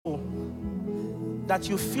that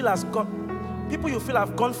you feel has gone, people you feel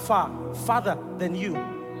have gone farther than you.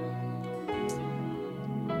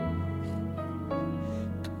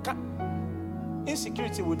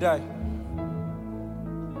 Insecurity will die.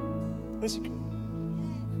 Insecurity.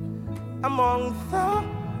 Among the,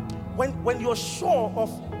 when you're sure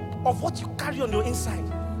of what you carry on your inside.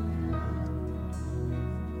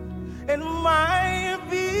 And my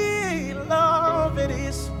beloved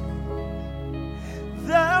is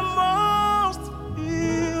the most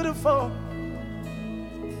beautiful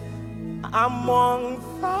among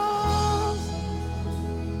thousands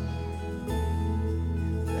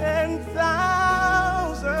and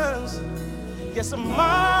thousands. Yes,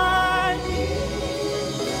 my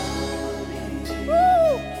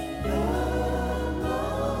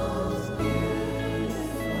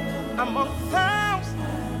among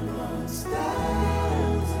thousands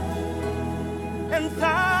and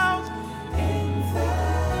thousands.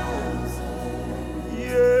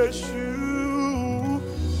 Yes, you,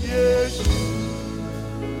 yes, you.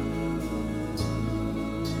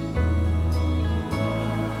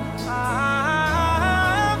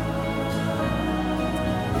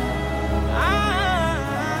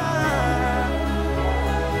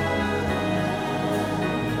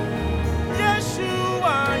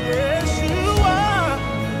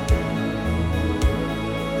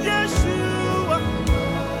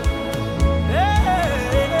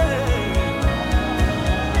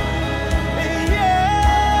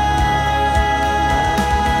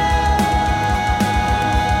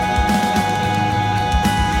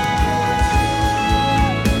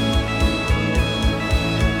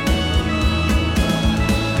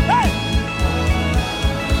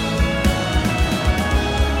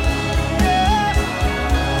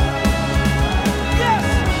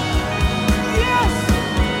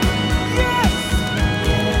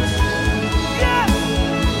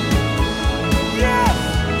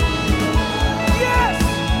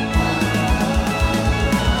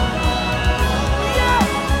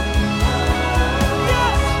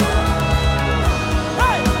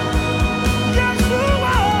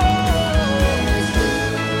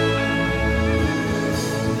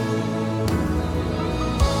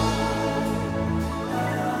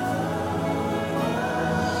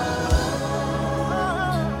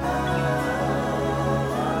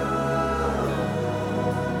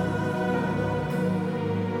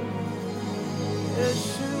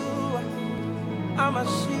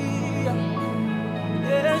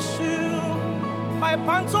 My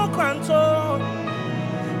panto canto,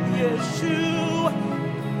 Yeshua,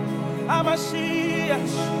 Amashia,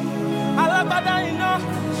 Alabadaina,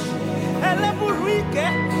 Eleburique,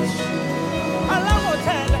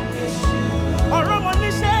 Alamotel,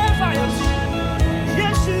 Oromonise fires,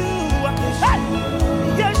 Yeshua,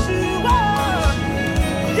 Yeshua,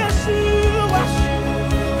 Yeshua,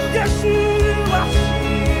 Yeshua,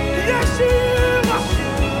 Yeshua,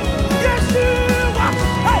 Yeshua,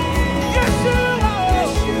 hey, Yeshua,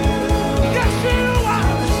 Yeshua,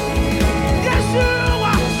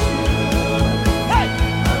 Yeshua, hey,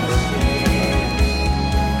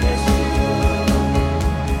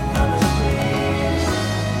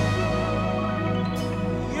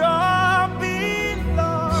 your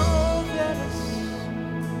beloved.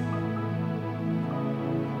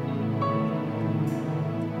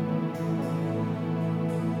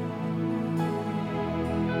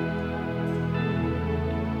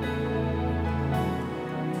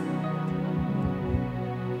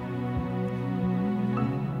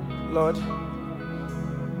 Lord,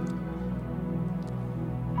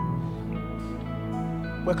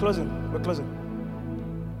 we're closing.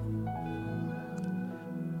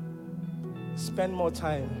 Spend more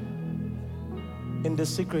time in the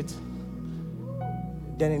secret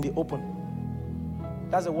than in the open.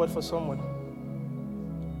 That's a word for someone.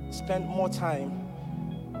 Spend more time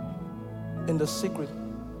in the secret.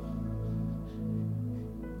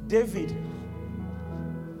 David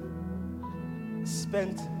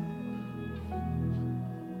spent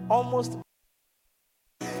almost.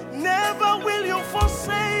 Never will you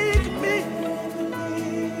forsake me.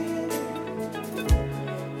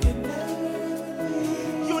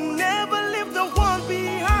 You never leave the one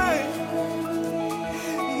behind.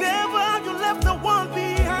 Never you left the one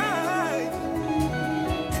behind.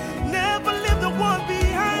 Never leave the one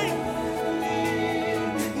behind.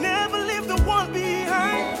 Never leave the one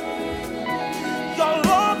behind. Your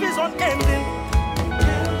love is unending.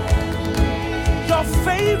 Your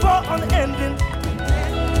favor unending.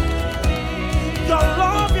 Your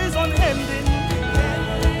love is unending.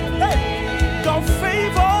 Hey, your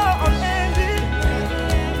favor unending.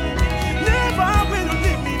 Never will you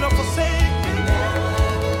leave me nor forsake me.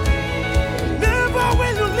 Never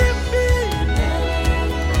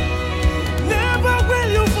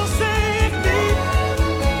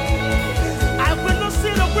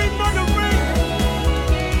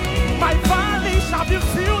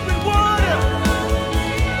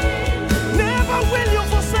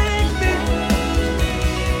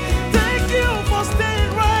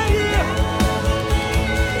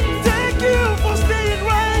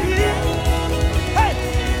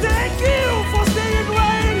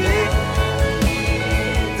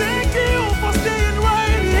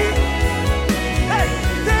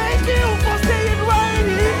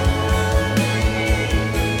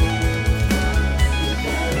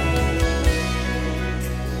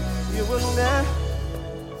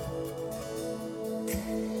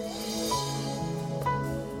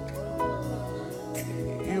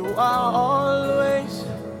are always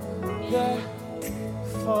there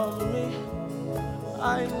for me.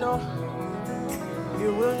 I know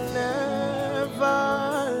you will never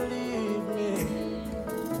leave me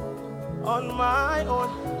on my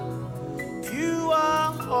own. You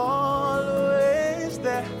are always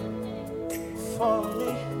there for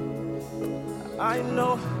me. I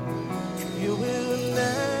know you will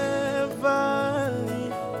never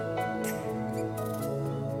leave.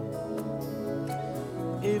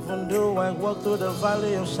 Even though I walk through the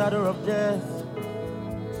valley of shadow of death,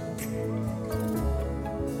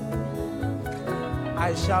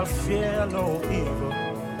 I shall fear no evil.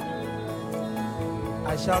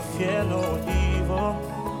 I shall fear no evil.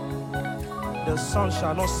 The sun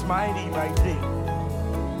shall not smite thee by day,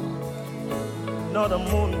 nor the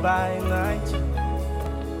moon by night.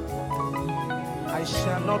 I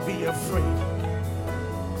shall not be afraid.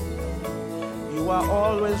 You are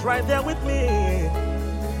always right there with me.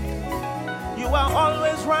 You are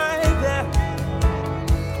always right there.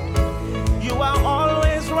 You are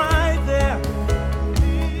always right there.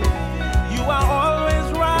 You are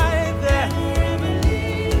always right there.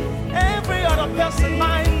 Every other person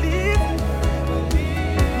might leave.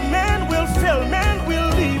 Men will fail, men will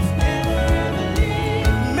leave.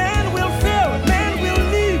 Men will fail, men will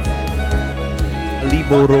leave.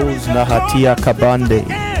 Liboros Nahatia Kabande.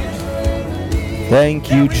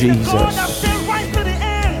 Thank you, Jesus.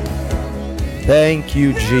 Thank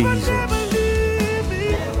you, Jesus.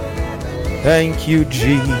 Thank you,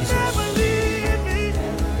 Jesus.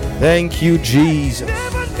 Thank you, Jesus.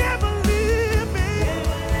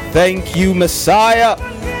 Thank you, Messiah.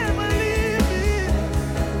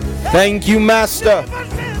 Thank you, Master.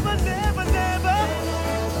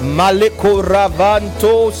 Maliko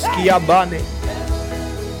Ravantos Kiabane.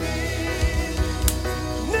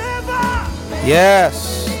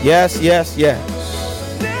 Yes, yes, yes, yes.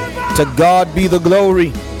 To God be the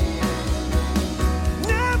glory.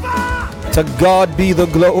 To God be the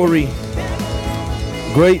glory.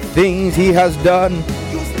 Great things He has done.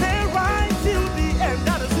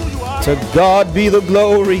 To God be the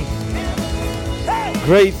glory.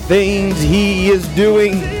 Great things He is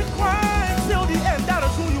doing.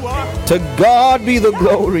 To God be the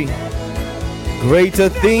glory. Greater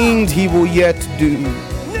things He will yet do.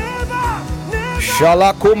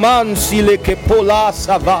 Shalakuman sileke pola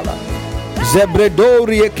savala.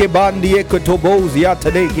 Zebredori ekebandi ekotobozi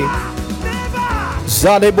atadege.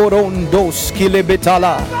 Zaleborondos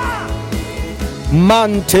kilebetala.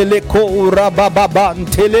 Manteleko rabababan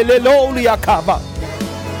teleleloli akaba.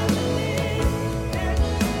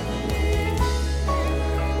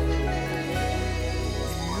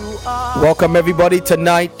 Welcome everybody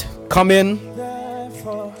tonight. Come in.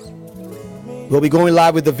 We'll be going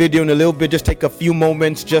live with the video in a little bit. Just take a few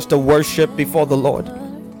moments just to worship before the Lord.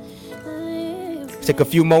 Take a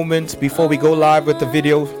few moments before we go live with the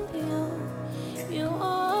video.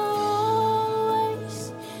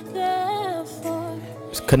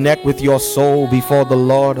 Just connect with your soul before the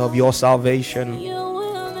Lord of your salvation.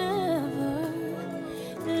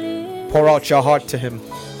 Pour out your heart to Him.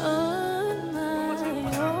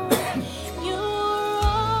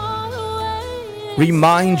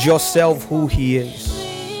 Remind yourself who He is.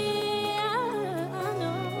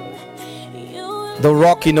 The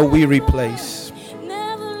rock in a weary place.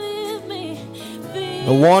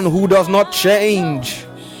 The one who does not change.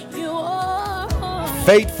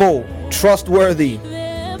 Faithful, trustworthy,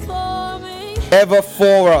 ever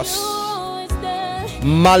for us.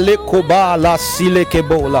 Malekoba la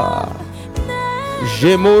silekebola.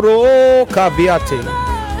 Jemoro kaviate.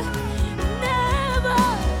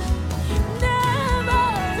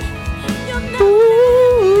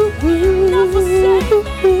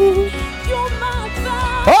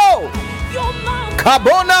 Oh,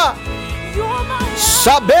 Kabona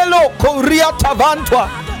Sabelo Korea Tavantwa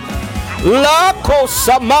Lako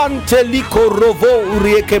Samante Liko Rovo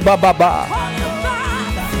Urieke Bababa.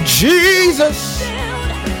 Jesus,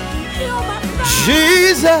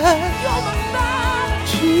 Jesus,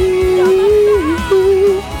 Jesus.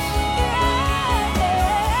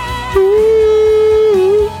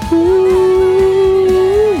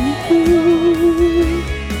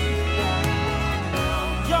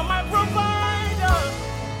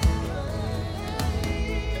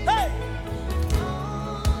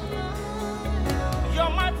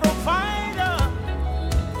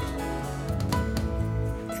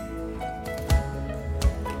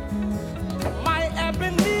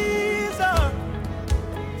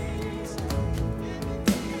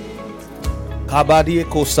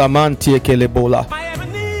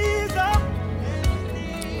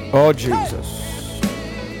 Oh Jesus.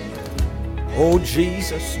 Oh,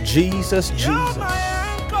 Jesus, Jesus, Jesus.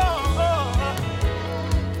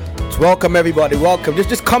 Welcome, everybody. Welcome.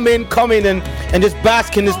 Just come in and just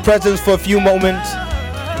bask in his presence for a few moments.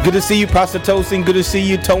 Good to see you, Pastor Tosin. Good to see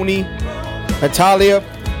you, Tony, Natalia.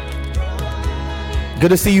 Good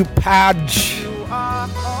to see you, Padge.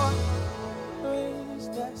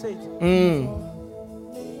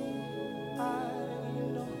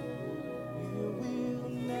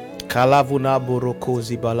 Kalavuna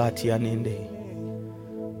borokozi balati aninde.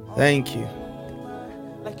 Thank you.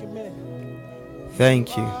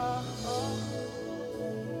 Thank you.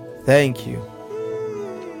 Thank you.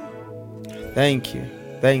 Thank you.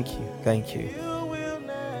 Thank you. Thank you.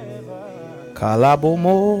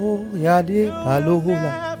 Kalabomo yade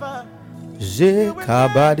palula. Je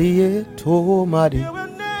kabadie tomadi.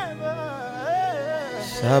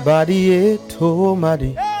 Sabadie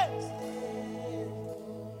tomadi.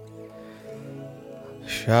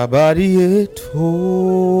 Shabadie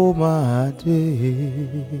tomadi.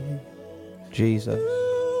 Jesus.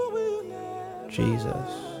 Jesus.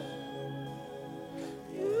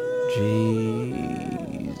 Jesus.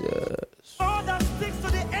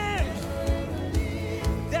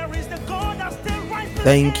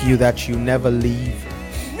 Thank you that you never leave.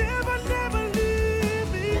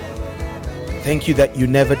 Thank you that you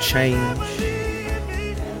never change.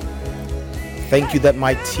 Thank you that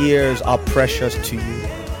my tears are precious to you.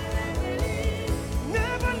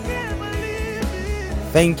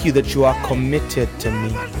 Thank you that you are committed to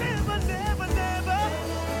me.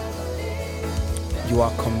 You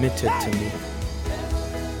are committed to me.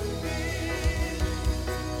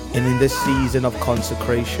 And in this season of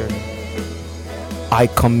consecration, I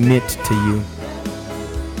commit to you.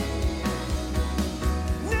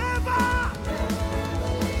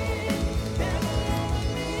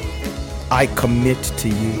 I commit to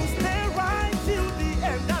you.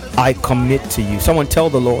 I commit to you. Someone tell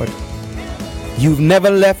the Lord, you've never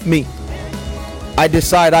left me. I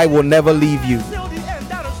decide I will never leave you.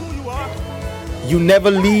 You never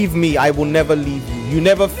leave me, I will never leave you. You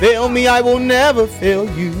never fail me, I will never fail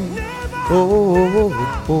you. Oh,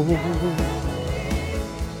 oh, oh.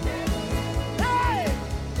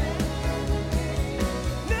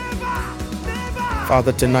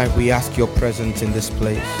 Father, tonight we ask your presence in this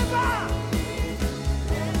place.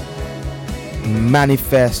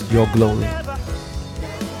 Manifest your glory.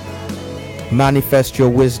 Manifest your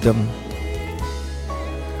wisdom.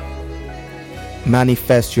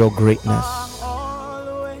 Manifest your greatness.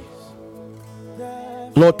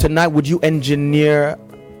 Lord, tonight would you engineer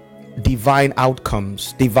divine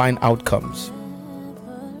outcomes, divine outcomes.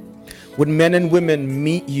 Would men and women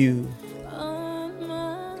meet you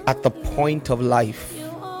at the point of life?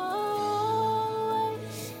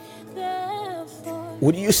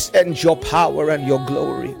 Would you send your power and your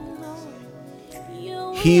glory?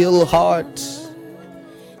 Heal hearts,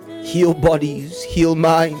 heal bodies, heal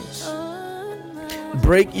minds,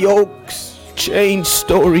 break yokes, change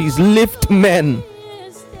stories, lift men.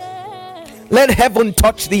 Let heaven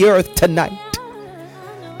touch the earth tonight.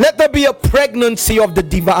 Let there be a pregnancy of the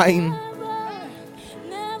divine.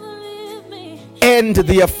 End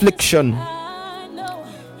the affliction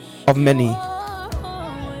of many.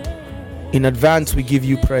 In advance we give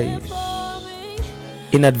you praise.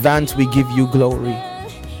 In advance we give you glory.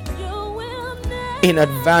 In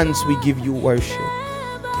advance we give you worship.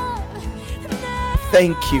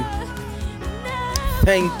 Thank you.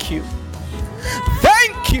 Thank you.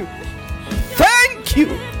 Thank you. Thank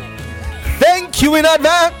you. Thank you in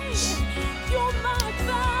advance.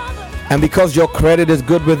 And because your credit is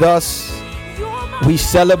good with us, we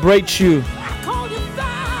celebrate you.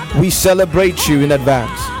 We celebrate you in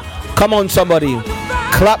advance. Come on, somebody.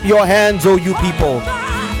 Clap your hands, oh you people,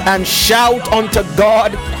 and shout unto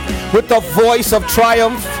God with a voice of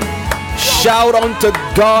triumph. Shout unto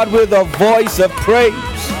God with a voice of praise.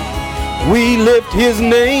 We lift his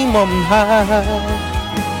name on high.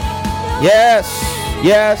 Yes,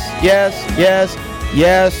 yes, yes, yes,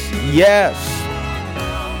 yes, yes.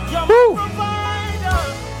 Woo.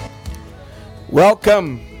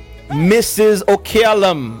 Welcome, Mrs.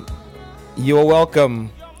 Okealam. You're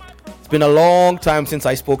welcome. It's been a long time since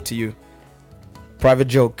I spoke to you. Private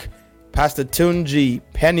joke. Pastor Tunji,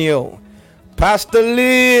 Peniel, Pastor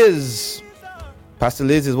Liz. Pastor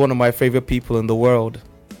Liz is one of my favorite people in the world.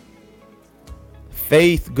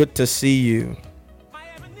 Faith, good to see you.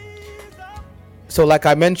 So like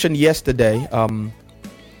I mentioned yesterday,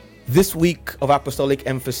 this week of Apostolic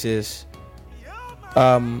Emphasis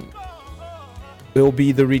will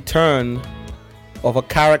be the return of a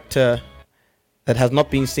character that has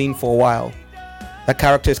not been seen for a while. That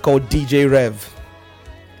character is called DJ Rev.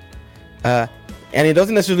 And it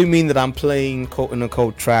doesn't necessarily mean that I'm playing quote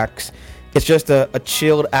unquote tracks. It's just a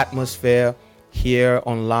chilled atmosphere here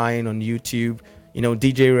online on YouTube. You know,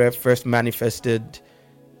 DJ Rev first manifested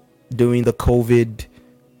during the COVID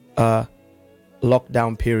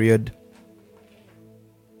lockdown period.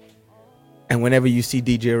 And whenever you see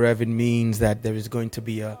DJ Rev, it means that there is going to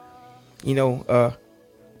be just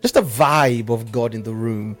a vibe of God in the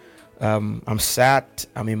room. I'm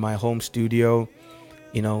in my home studio.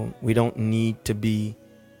 You know, we don't need to be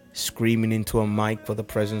screaming into a mic for the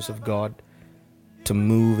presence of God to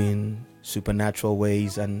move in supernatural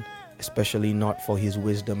ways, and especially not for his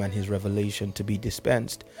wisdom and his revelation to be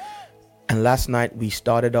dispensed. And last night we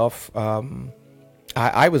started off,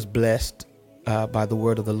 I was blessed by the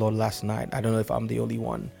word of the Lord last night. I don't know if I'm the only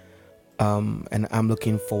one. And I'm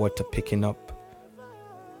looking forward to picking up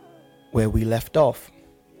where we left off.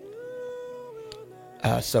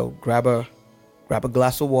 So grab a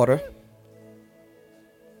glass of water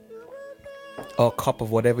or a cup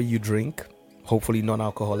of whatever you drink, hopefully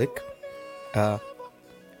non-alcoholic. And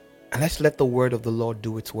let's let the word of the Lord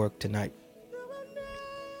do its work tonight.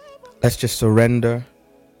 Let's just surrender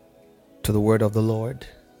to the word of the Lord.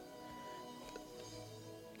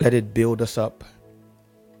 Let it build us up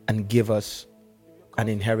and give us an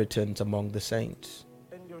inheritance among the saints.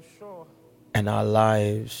 And our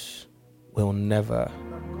lives will never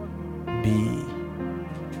be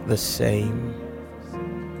the same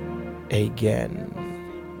again.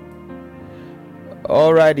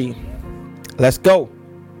 Alrighty, let's go.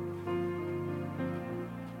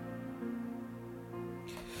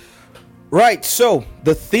 Right, so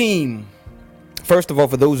the theme, first of all,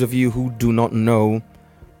 for those of you who do not know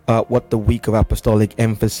what the week of apostolic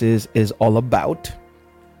emphasis is all about,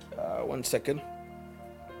 1 second.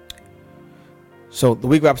 So the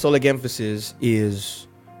week of apostolic emphasis is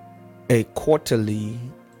a quarterly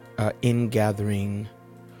in-gathering.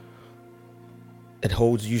 It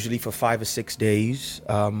holds usually for 5 or 6 days,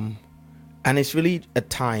 and it's really a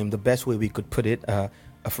time, the best way we could put it, a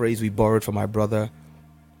phrase we borrowed from my brother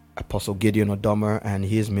Apostle Gideon Odomer and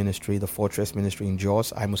his ministry, the Fortress Ministry in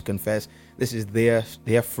Jos. I must confess, this is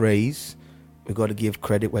their phrase. We've got to give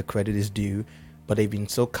credit where credit is due, but they've been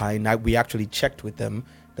so kind. We actually checked with them.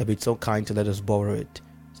 They've been so kind to let us borrow it.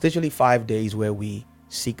 It's literally 5 days where we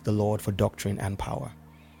seek the Lord for doctrine and power.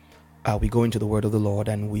 We go into the word of the Lord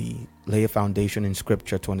and we lay a foundation in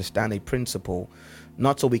scripture to understand a principle,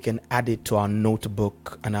 not so we can add it to our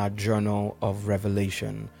notebook and our journal of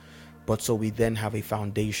revelation, but so we then have a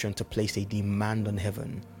foundation to place a demand on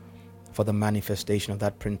heaven for the manifestation of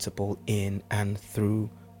that principle in and through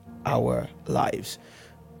our lives.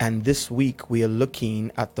 And this week we are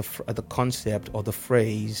looking at the concept or the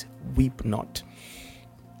phrase, weep not.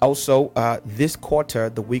 Also, this quarter,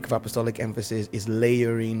 the week of apostolic emphasis is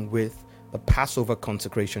layering with the Passover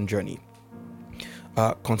consecration journey.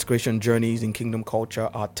 Consecration journeys in kingdom culture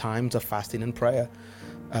are times of fasting and prayer.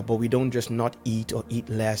 But we don't just not eat or eat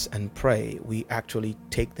less and pray. We actually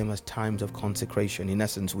take them as times of consecration. In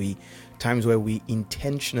essence, times where we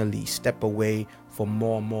intentionally step away from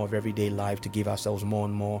more and more of everyday life to give ourselves more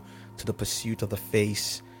and more to the pursuit of the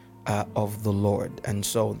face of the Lord. And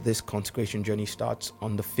so this consecration journey starts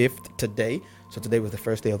on the 5th today. So today was the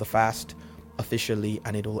first day of the fast officially,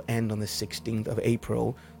 and it will end on the 16th of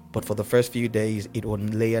April. But for the first few days, it will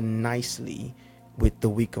layer nicely with the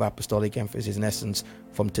week of apostolic emphasis. In essence,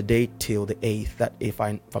 from today till the 8th, that if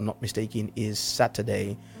I'm not mistaken is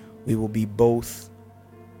Saturday, we will be both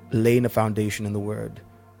laying a foundation in the word,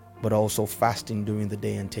 but also fasting during the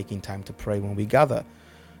day and taking time to pray when we gather.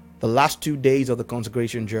 The last 2 days of the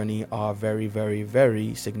consecration journey are very, very,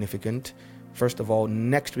 very significant. First of all,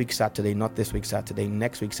 next week Saturday, not this week Saturday,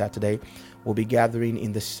 next week Saturday, we'll be gathering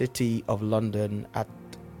in the city of London at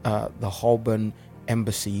the Holborn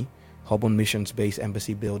Missions Base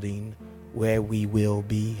Embassy building, where we will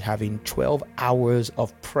be having 12 hours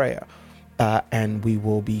of prayer. And we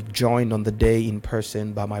will be joined on the day in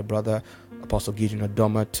person by my brother, Apostle Gideon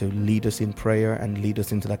Odomer, to lead us in prayer and lead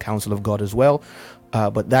us into the counsel of God as well.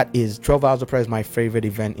 But that is 12 hours of prayer is my favorite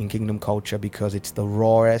event in kingdom culture because it's the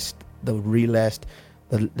rawest, the realest,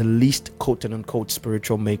 the least quote unquote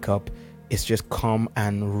spiritual makeup. It's just come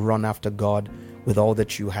and run after God with all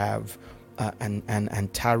that you have.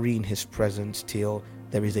 And tarry in his presence till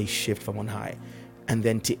there is a shift from on high. And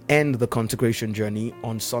then to end the consecration journey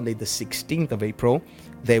on Sunday the 16th of April,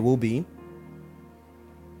 there will be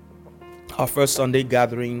our first Sunday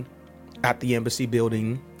gathering at the embassy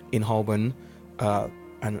building in Holborn,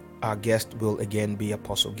 and our guest will again be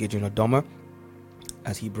Apostle Gideon Odomer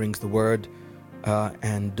as he brings the word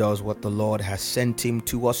and does what the Lord has sent him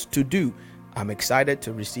to us to do. I'm excited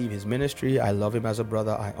to receive his ministry. I love him as a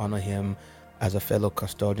brother. I honor him as a fellow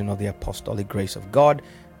custodian of the apostolic grace of God.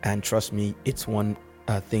 And trust me, it's one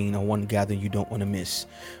thing or one gathering you don't want to miss.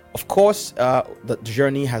 Of course, the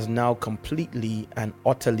journey has now completely and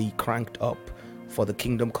utterly cranked up for the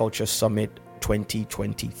Kingdom Culture Summit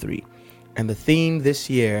 2023. And the theme this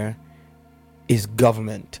year is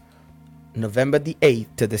government. November the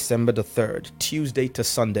 8th to December the 3rd, Tuesday to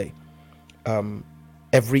Sunday.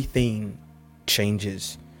 Everything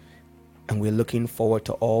changes. And we're looking forward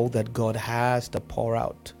to all that God has to pour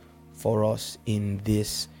out for us in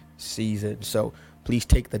this season. So please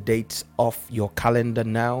take the dates off your calendar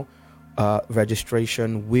now.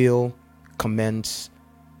 Registration will commence.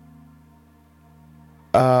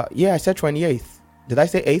 I said 28th. Did I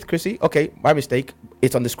say 8th, Chrissy? Okay, my mistake.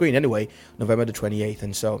 It's on the screen anyway, November the 28th.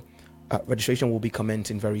 And so registration will be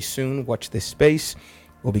commencing very soon. Watch this space.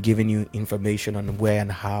 We'll be giving you information on where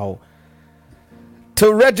and how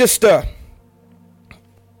to register.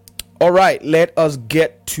 All right, let us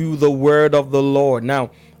get to the word of the Lord.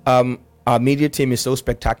 Now, our media team is so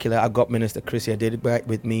spectacular. I got Minister Chrissy Adedibak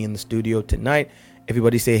with me in the studio tonight.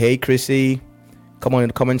 Everybody say, hey, Chrissy. Come on in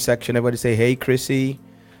the comment section. Everybody say, hey, Chrissy.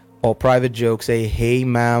 Or private joke, say, hey,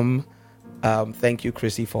 ma'am. Thank you,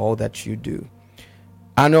 Chrissy, for all that you do.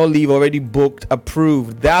 Annual leave already booked,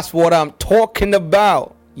 approved. That's what I'm talking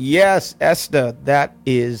about. Yes, Esther, that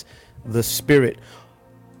is the spirit.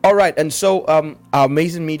 All right, and so our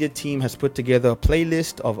amazing media team has put together a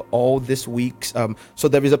playlist of all this week's. So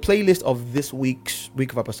there is a playlist of this week's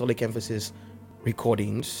Week of Apostolic Emphasis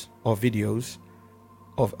recordings or videos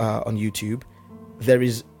of on YouTube. There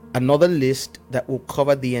is another list that will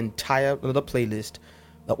cover another playlist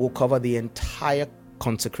that will cover the entire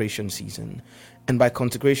consecration season. And by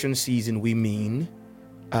consecration season, we mean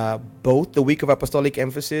both the Week of Apostolic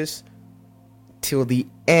Emphasis till the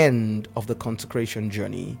end of the consecration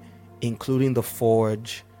journey, including the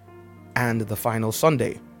Forge and the final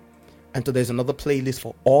Sunday. And so there's another playlist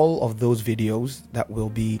for all of those videos that will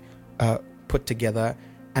be put together.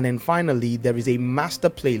 And then finally, there is a master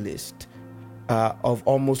playlist of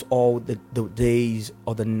almost all the days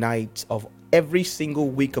or the nights of every single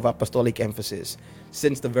week of apostolic emphasis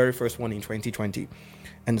since the very first one in 2020.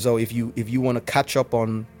 And so if you want to catch up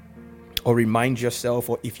on or remind yourself,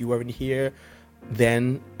 or if you weren't here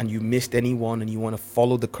then and you missed anyone and you want to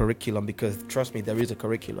follow the curriculum, because trust me, there is a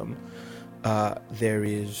curriculum, there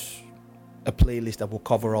is a playlist that will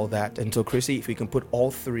cover all that. And so Chrissy, if we can put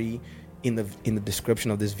all three in the description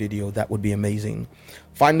of this video, that would be amazing.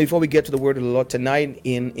 Finally, before we get to the word of the Lord tonight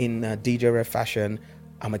in DJ Ref fashion,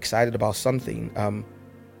 I'm excited about something.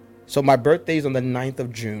 So my birthday is on the 9th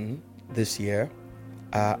of June this year.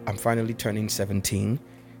 I'm finally turning 17.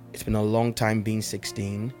 It's been a long time being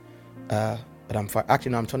 16, but I'm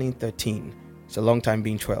turning 13. It's a long time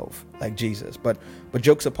being 12, like Jesus. But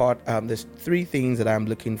jokes apart, there's three things that I'm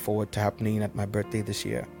looking forward to happening at my birthday this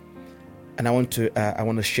year. And I want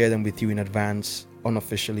to share them with you in advance,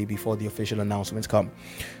 unofficially, before the official announcements come.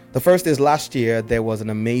 The first is, last year there was an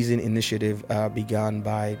amazing initiative begun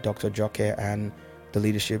by Dr. Joke and the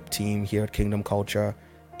leadership team here at Kingdom Culture.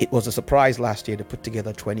 It was a surprise last year to put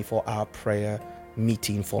together a 24-hour prayer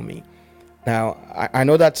meeting for me. Now, I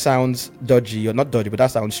know that sounds dodgy, or not dodgy, but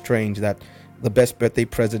that sounds strange, that the best birthday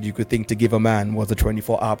present you could think to give a man was a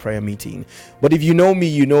 24-hour prayer meeting. But if you know me,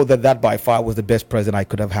 you know that by far was the best present I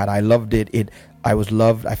could have had. I loved it. I was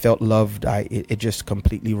loved. I felt loved. It just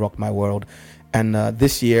completely rocked my world. And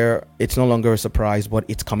this year, it's no longer a surprise, but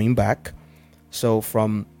it's coming back. So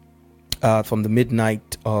from the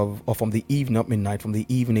midnight of, or from the evening, not midnight, from the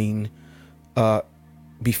evening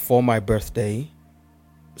before my birthday.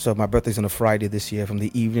 So my birthday's on a Friday this year. From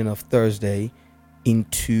the evening of Thursday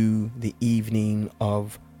into the evening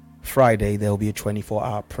of Friday, there will be a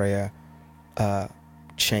 24-hour prayer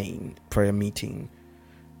prayer meeting.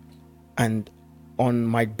 And on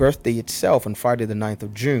my birthday itself, on Friday the 9th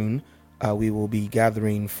of June, we will be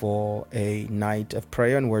gathering for a night of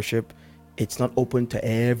prayer and worship. It's not open to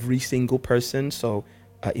every single person, so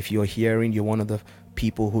if you're hearing, you're one of the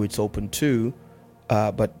people who it's open to,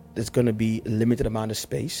 but there's going to be a limited amount of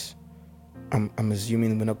space. I'm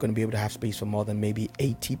assuming we're not going to be able to have space for more than maybe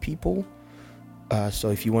 80 people. So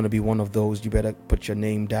if you want to be one of those, you better put your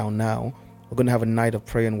name down now. We're going to have a night of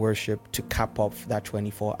prayer and worship to cap off that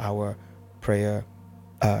 24-hour prayer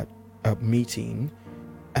meeting.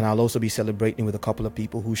 And I'll also be celebrating with a couple of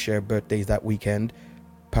people who share birthdays that weekend.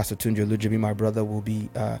 Pastor Tunja Lujabi, my brother, will be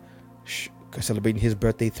celebrating his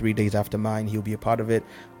birthday 3 days after mine. He'll be a part of it.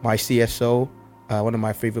 My CSO, one of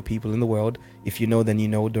my favorite people in the world. If you know, then you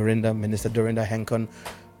know, Minister Dorinda Henkon,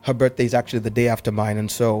 Her birthday is actually the day after mine, and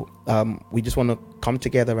so we just want to come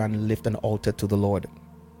together and lift an altar to the Lord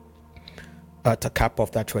to cap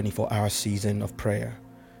off that 24-hour season of prayer.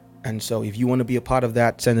 And so if you want to be a part of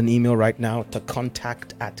that, send an email right now to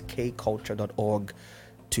contact@kculture.org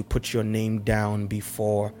to put your name down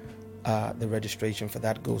before the registration for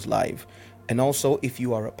that goes live. And also, if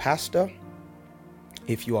you are a pastor,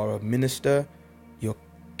 if you are a minister, you're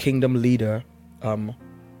kingdom leader,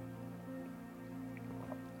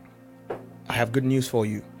 I have good news for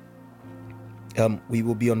you. We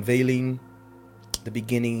will be unveiling the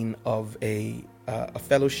beginning of a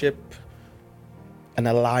fellowship, an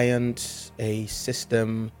alliance, a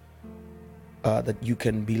system that you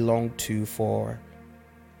can belong to for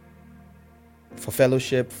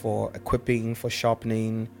fellowship, for equipping, for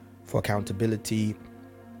sharpening, for accountability.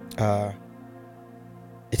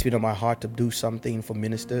 It's been on my heart to do something for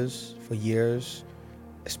ministers for years,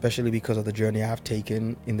 especially because of the journey I've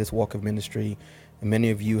taken in this walk of ministry. And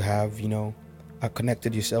many of you have,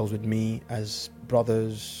 connected yourselves with me as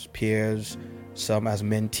brothers, peers, some as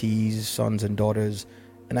mentees, sons and daughters,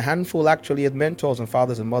 and a handful actually as mentors and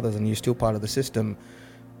fathers and mothers, and you're still part of the system.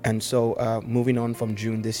 And so moving on from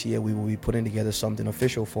June this year, we will be putting together something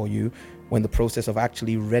official for you. We're in the process of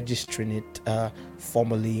actually registering it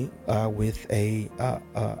formally with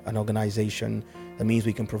an organization. That means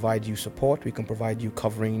we can provide you support, we can provide you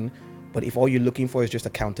covering. But if all you're looking for is just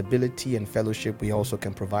accountability and fellowship, we also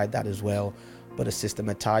can provide that as well. But a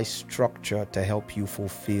systematized structure to help you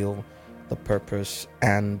fulfill the purpose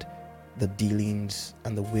and the dealings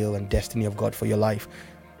and the will and destiny of God for your life.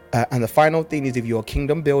 And the final thing is, if you're a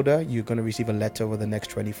kingdom builder, you're going to receive a letter over the next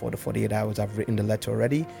 24 to 48 hours. I've written the letter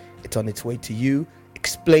already. It's on its way to you,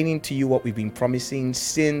 explaining to you what we've been promising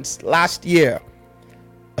since last year.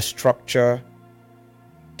 A structure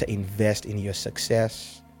to invest in your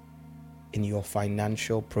success, in your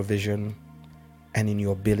financial provision, and in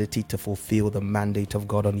your ability to fulfill the mandate of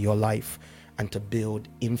God on your life and to build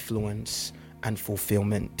influence and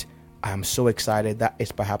fulfillment. I am so excited. That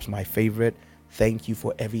is perhaps my favorite. Thank you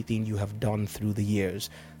for everything you have done through the years.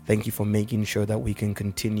 Thank you for making sure that we can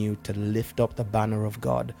continue to lift up the banner of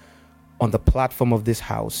God on the platform of this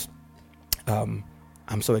house. I'm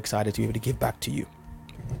so excited to be able to give back to you.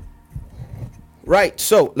 Right,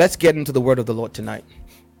 so let's get into the word of the Lord tonight.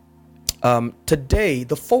 Today,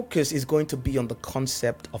 the focus is going to be on the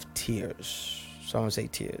concept of tears. Someone say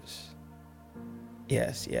tears.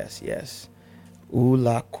 Yes.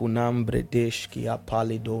 Ula kunam bredeshki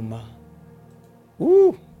apalidoma.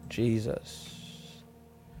 Ooh, Jesus.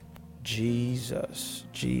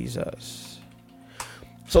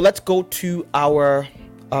 So let's go to our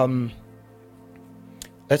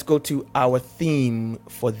theme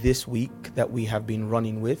for this week that we have been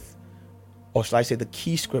running with, or shall I say the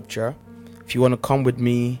key scripture. If you want to come with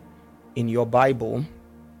me in your Bible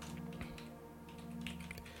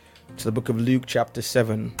to the book of Luke chapter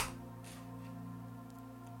 7.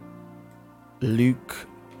 Luke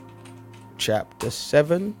chapter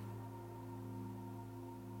 7.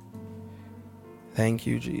 Thank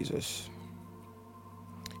you, Jesus.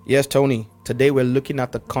 Yes, Tony, today we're looking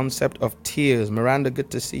at the concept of tears. Miranda,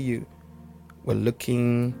 good to see you. We're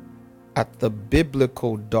looking at the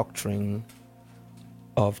biblical doctrine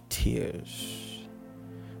of tears.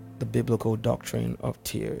 The biblical doctrine of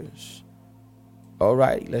tears. All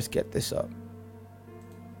right, let's get this up.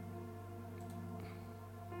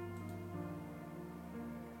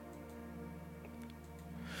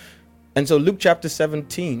 And so Luke chapter 7.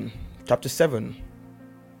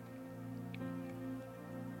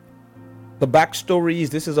 The backstory is,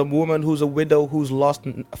 this is a woman who's a widow who's lost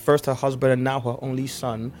first her husband and now her only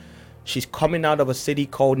son. She's coming out of a city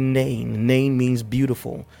called Nain. Nain means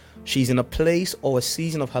beautiful. She's in a place or a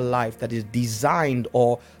season of her life that is designed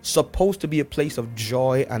or supposed to be a place of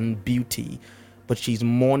joy and beauty, but she's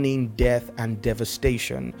mourning death and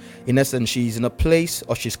devastation. In essence, she's in a place,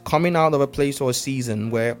 or she's coming out of a place or a season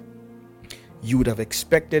where you would have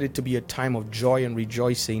expected it to be a time of joy and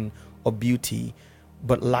rejoicing or beauty,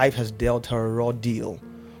 but life has dealt her a raw deal.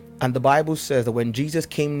 And the Bible says that when Jesus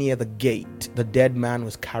came near the gate, the dead man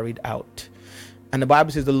was carried out. And the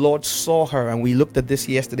Bible says the Lord saw her, and we looked at this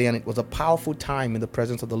yesterday, and it was a powerful time in the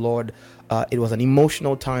presence of the Lord. It was an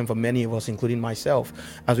emotional time for many of us, including myself,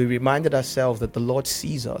 as we reminded ourselves that the Lord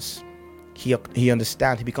sees us. He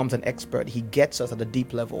understands. He becomes an expert. He gets us at a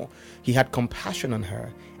deep level. He had compassion on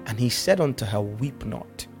her, and he said unto her, "Weep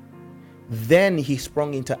not." Then he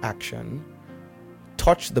sprung into action,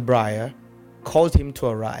 touched the briar, caused him to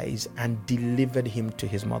arise, and delivered him to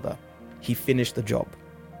his mother. He finished the job,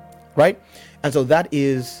 right? And so that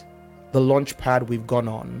is the launch pad we've gone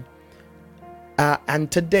on. And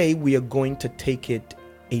today we are going to take it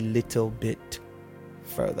a little bit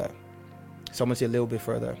further. Someone say a little bit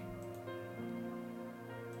further.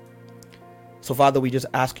 So, Father, we just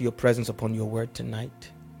ask your presence upon your word tonight.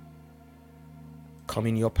 Come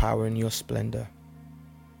in your power and your splendor.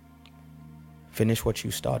 Finish what you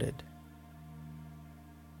started.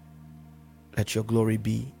 Let your glory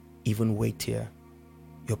be even weightier,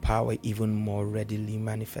 your power even more readily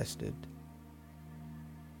manifested.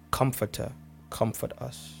 Comforter, comfort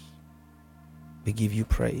us. We give you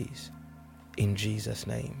praise in Jesus'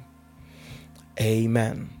 name.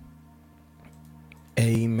 Amen.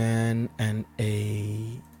 Amen and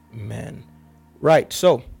amen. Right,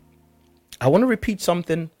 so I want to repeat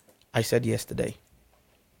something I said yesterday,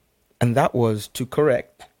 and that was to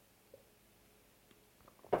correct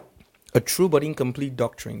a true but incomplete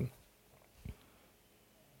doctrine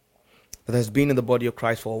that has been in the body of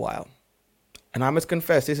Christ for a while. And I must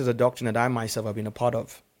confess, this is a doctrine that I myself have been a part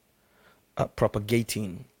of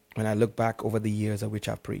propagating when I look back over the years at which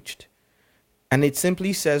I've preached. And it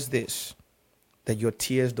simply says this, that your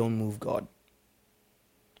tears don't move God.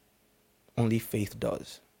 Only faith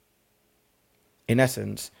does. In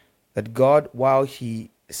essence, that God, while he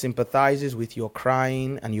sympathizes with your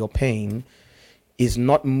crying and your pain, is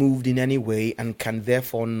not moved in any way and can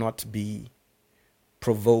therefore not be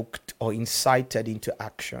provoked or incited into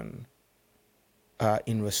action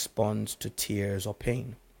in response to tears or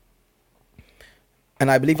pain. And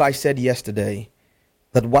I believe I said yesterday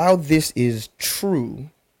that while this is true,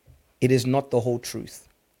 it is not the whole truth.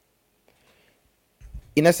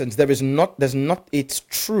 In essence, it's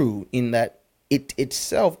true in that it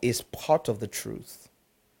itself is part of the truth,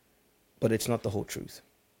 but it's not the whole truth.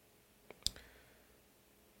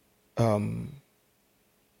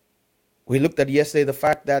 We looked at yesterday the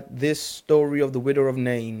fact that this story of the widow of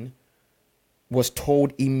Nain was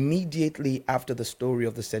told immediately after the story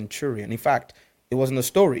of the centurion. In fact, it wasn't a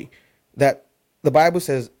story. That the Bible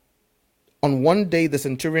says, on one day the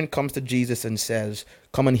centurion comes to Jesus and says,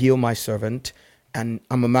 come and heal my servant, and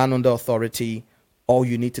I'm a man under authority. All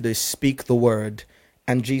you need to do is speak the word.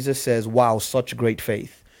 And Jesus says, wow, such great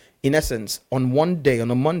faith. In essence, on one day, on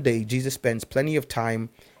a Monday, Jesus spends plenty of time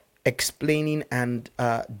explaining and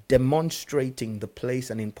demonstrating the place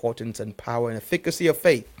and importance and power and efficacy of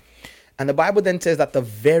faith. And the Bible then says that the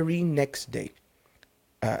very next day,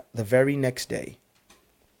 the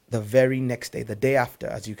day after,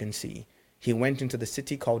 as you can see, he went into the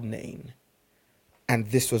city called Nain. And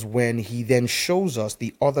this was when he then shows us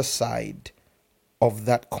the other side of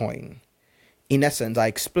that coin. In essence, I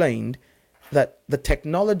explained that the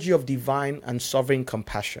technology of divine and sovereign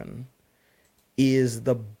compassion is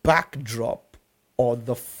the backdrop or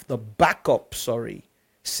the backup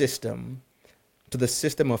system to the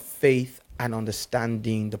system of faith and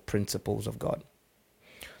understanding the principles of God.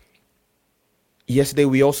 Yesterday,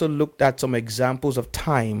 we also looked at some examples of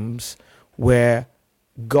times where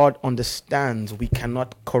God understands we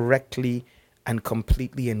cannot correctly and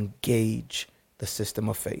completely engage the system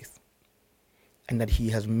of faith, and that he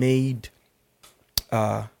has made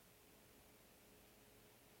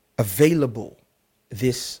available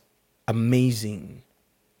this amazing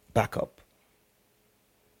backup.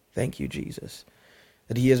 Thank you, Jesus.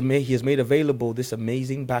 That he has made available this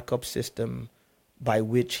amazing backup system by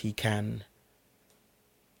which he can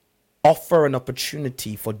offer an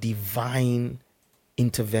opportunity for divine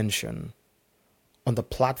intervention on the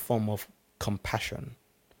platform of compassion.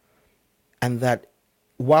 And that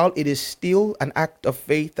while it is still an act of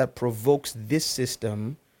faith that provokes this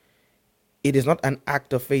system, it is not an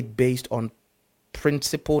act of faith based on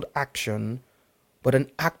principled action, but an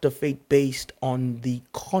act of faith based on the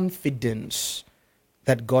confidence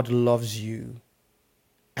that God loves you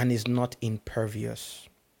and is not impervious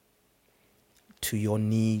to your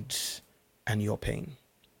needs and your pain.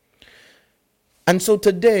 And so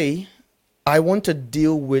today, I want to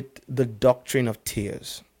deal with the doctrine of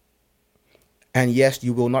tears. And yes,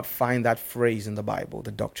 you will not find that phrase in the Bible,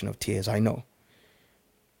 the doctrine of tears, I know.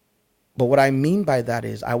 But what I mean by that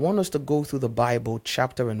is I want us to go through the Bible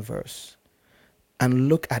chapter and verse and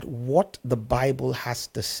look at what the Bible has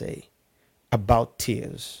to say about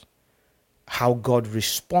tears, how God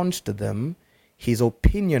responds to them, his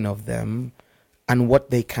opinion of them, and what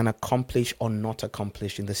they can accomplish or not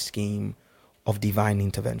accomplish in the scheme of divine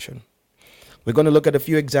intervention. We're going to look at a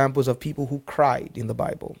few examples of people who cried in the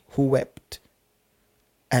Bible, who wept,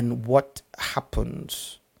 and what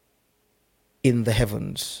happens in the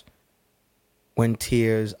heavens when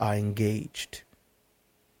tears are engaged,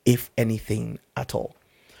 if anything at all.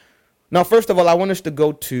 Now, first of all, I want us to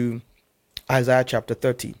go to Isaiah chapter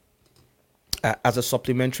 30 as a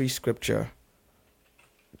supplementary scripture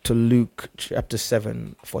to Luke chapter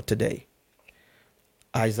 7 for today.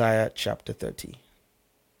 Isaiah chapter 30,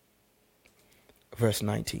 verse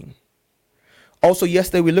 19. Also,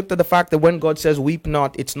 yesterday we looked at the fact that when God says weep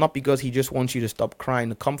not, it's not because he just wants you to stop crying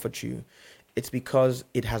to comfort you. It's because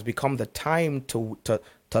it has become the time to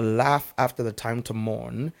laugh after the time to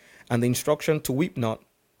mourn. And the instruction to weep not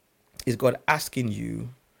is God asking you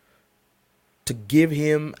to give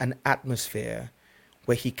him an atmosphere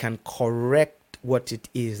where he can correct what it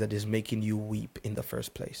is that is making you weep in the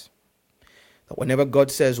first place. That whenever God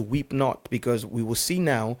says weep not, because we will see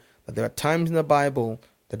now that there are times in the Bible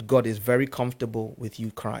that God is very comfortable with you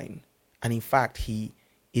crying. And in fact, he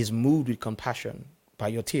is moved with compassion by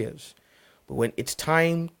your tears. But when it's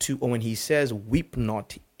time to, or when he says weep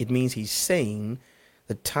not, it means he's saying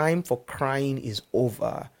the time for crying is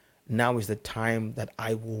over. Now is the time that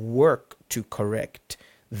I will work to correct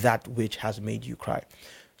that which has made you cry.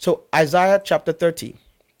 So Isaiah chapter 30.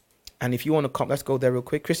 And if you want to come, let's go there real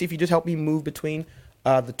quick. Chris, if you just help me move between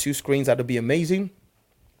the two screens, that would be amazing.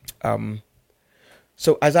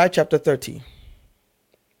 So Isaiah chapter 30.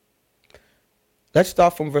 Let's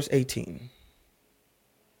start from verse 18.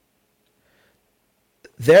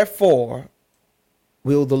 Therefore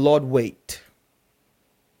will the Lord wait,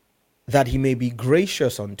 that he may be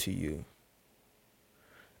gracious unto you.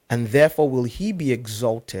 And therefore will he be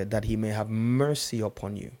exalted, that he may have mercy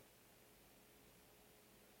upon you.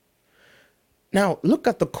 Now, look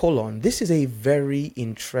at the colon. This is a very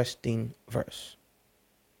interesting verse.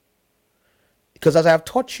 Because as I have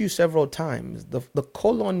taught you several times, the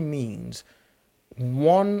colon means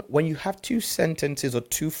one, when you have two sentences or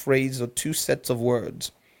two phrases or two sets of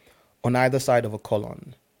words on either side of a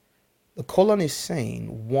colon, the colon is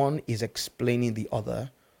saying one is explaining the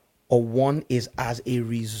other, or one is as a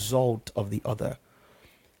result of the other.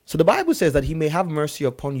 So the Bible says that he may have mercy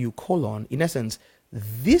upon you, colon. In essence,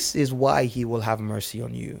 this is why he will have mercy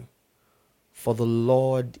on you. For the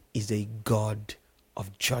Lord is a God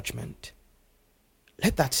of judgment.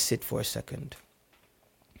 Let that sit for a second.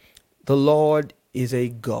 The Lord is a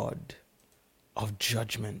God of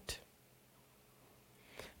judgment.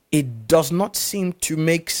 It does not seem to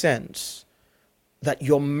make sense that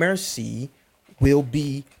your mercy will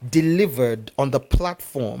be delivered on the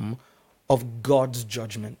platform of God's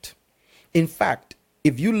judgment. In fact,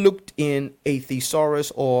 if you looked in a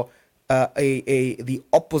thesaurus or the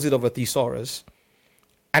opposite of a thesaurus,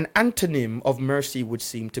 an antonym of mercy would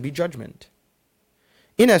seem to be judgment.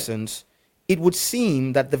 In essence, it would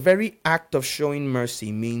seem that the very act of showing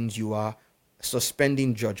mercy means you are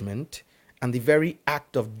suspending judgment, and the very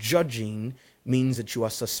act of judging means that you are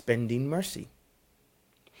suspending mercy.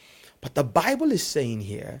 But the Bible is saying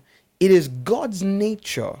here, it is God's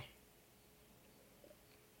nature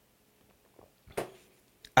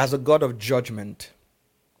as a God of judgment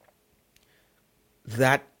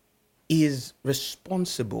that is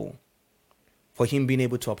responsible for him being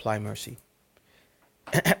able to apply mercy.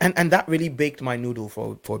 And that really baked my noodle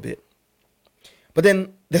for a bit. But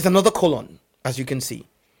then there's another colon, as you can see.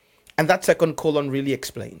 And that second colon really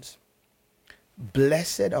explains.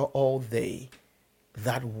 Blessed are all they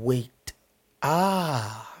that wait.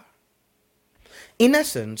 In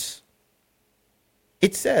essence,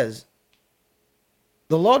 it says,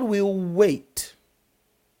 the Lord will wait.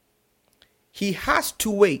 He has to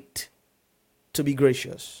wait to be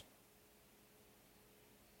gracious.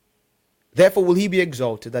 Therefore will he be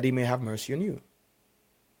exalted, that he may have mercy on you.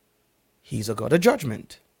 He's a God of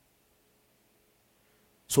judgment.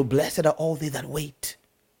 So blessed are all they that wait.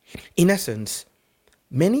 In essence,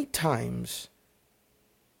 many times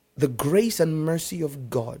the grace and mercy of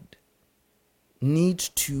God needs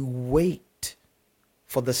to wait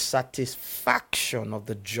for the satisfaction of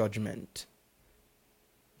the judgment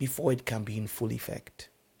before it can be in full effect.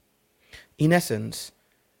 In essence,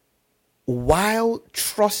 while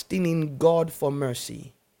trusting in God for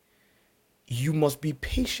mercy, you must be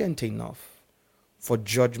patient enough for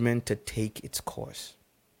judgment to take its course.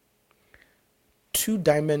 Two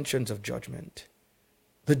dimensions of judgment.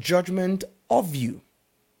 The judgment of you.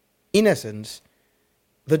 In essence,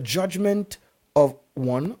 the judgment of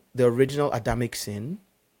one, the original Adamic sin.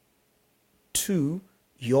 Two,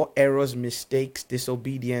 your errors, mistakes,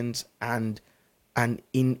 disobedience, and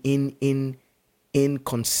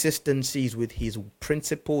inconsistencies with his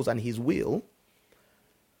principles and his will,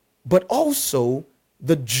 but also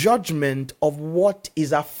the judgment of what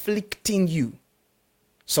is afflicting you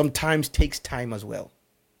sometimes takes time as well.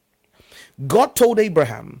 God told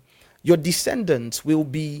Abraham, your descendants will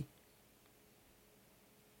be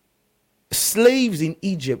slaves in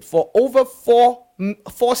Egypt for over four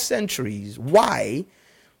centuries. Why?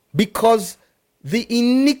 Because The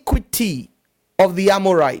iniquity of the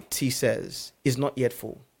Amorites, he says, is not yet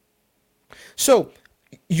full. So,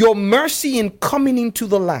 your mercy in coming into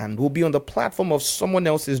the land will be on the platform of someone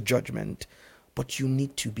else's judgment, but you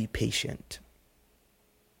need to be patient.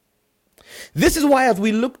 This is why, as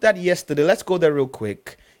we looked at yesterday, let's go there real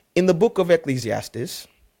quick. In the book of Ecclesiastes,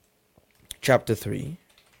 chapter 3,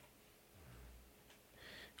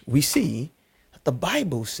 we see that the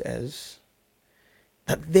Bible says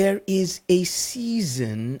that there is a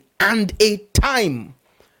season and a time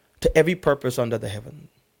to every purpose under the heaven.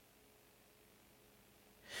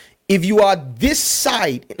 If you are this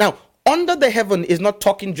side, now, under the heaven is not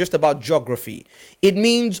talking just about geography. It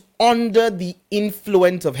means under the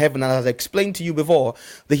influence of heaven. And as I explained to you before,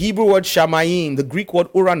 the Hebrew word shamayim, the Greek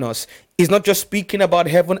word uranos, is not just speaking about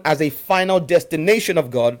heaven as a final destination of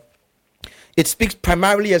God. It speaks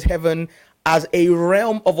primarily as heaven as a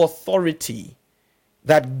realm of authority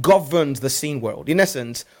that governs the seen world. In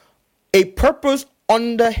essence, a purpose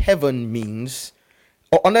under heaven means,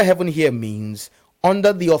 or under heaven here means,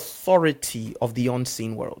 under the authority of the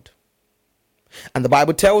unseen world. And the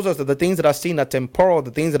Bible tells us that the things that are seen are temporal,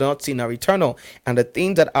 the things that are not seen are eternal, and the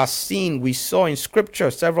things that are seen, we saw in scripture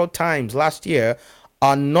several times last year,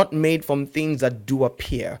 are not made from things that do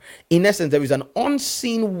appear. In essence, there is an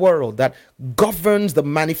unseen world that governs the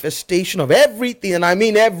manifestation of everything, and I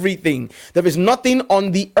mean everything. There is nothing on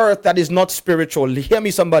the earth that is not spiritual. Hear me,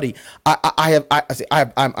 somebody.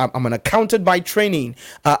 I'm an accountant by training.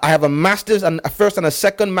 I have a master's and a first and a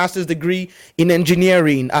second master's degree in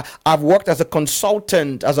engineering. I've worked as a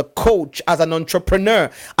consultant, as a coach, as an entrepreneur.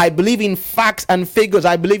 I believe in facts and figures.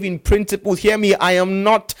 I believe in principles. Hear me. I am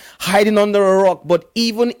not hiding under a rock, but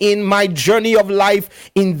even in my journey of life,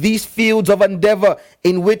 in these fields of endeavor,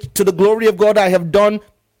 in which to the glory of God I have done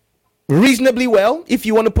reasonably well, if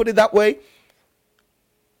you want to put it that way,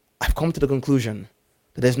 I've come to the conclusion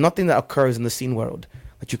that there's nothing that occurs in the seen world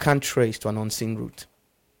that you can't trace to an unseen root.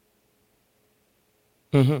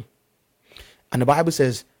 And the Bible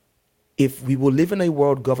says, if we will live in a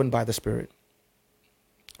world governed by the Spirit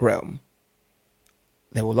realm,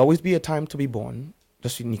 there will always be a time to be born.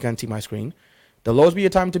 Just so you can't see my screen. There'll always be a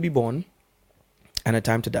time to be born and a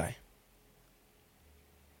time to die.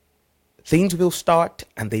 Things will start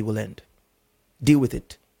and they will end. Deal with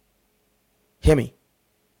it. Hear me.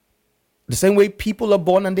 The same way people are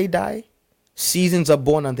born and they die, seasons are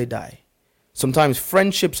born and they die. Sometimes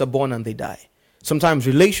friendships are born and they die. Sometimes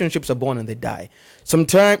relationships are born and they die.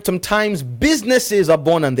 Sometimes businesses are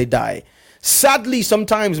born and they die. Sadly,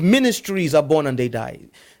 sometimes ministries are born and they die.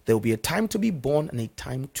 There will be a time to be born and a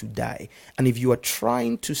time to die. And if you are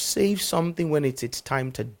trying to save something when it's its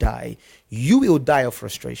time to die, you will die of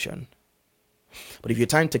frustration. But if you're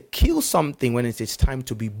trying to kill something when it's its time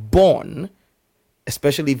to be born,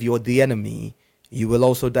 especially if you're the enemy, you will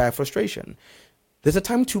also die of frustration. There's a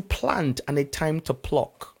time to plant and a time to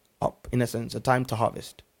pluck up, in a sense, a time to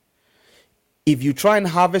harvest. If you try and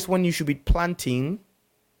harvest when you should be planting,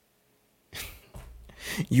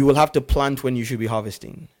 you will have to plant when you should be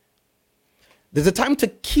harvesting. There's a time to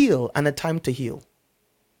kill and a time to heal.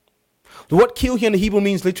 The word kill here in the Hebrew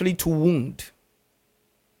means literally to wound.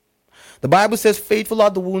 The Bible says, faithful are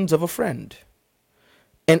the wounds of a friend.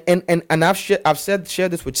 And I've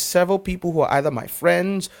shared this with several people who are either my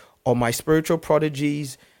friends or my spiritual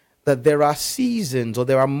prodigies, that there are seasons or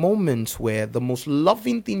there are moments where the most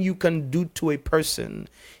loving thing you can do to a person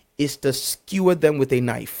is to skewer them with a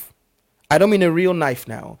knife. I don't mean a real knife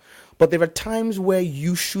now, but there are times where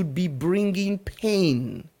you should be bringing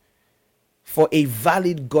pain for a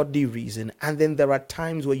valid godly reason, and then there are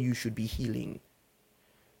times where you should be healing.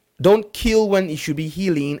 Don't kill when you should be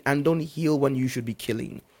healing, and don't heal when you should be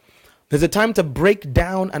killing. There's a time to break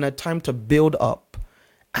down and a time to build up,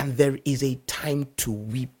 and there is a time to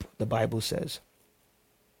weep, the Bible says.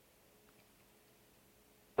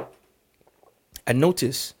 And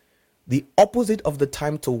notice, the opposite of the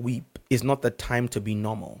time to weep is not the time to be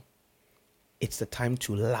normal. It's the time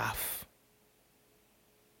to laugh.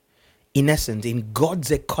 In essence, in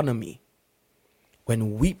God's economy,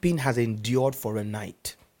 when weeping has endured for a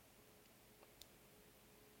night,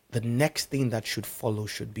 the next thing that should follow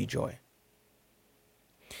should be joy.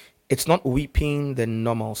 It's not weeping, then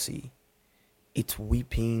normalcy. It's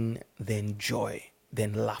weeping, then joy,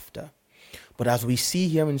 then laughter. But as we see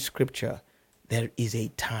here in Scripture, there is a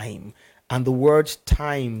time. And the word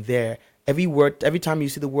time there, every time you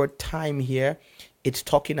see the word time here, it's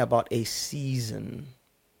talking about a season.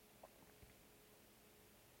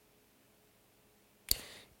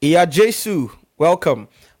 Iya Jesu, welcome.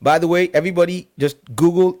 By the way, everybody just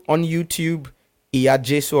Google on YouTube Iya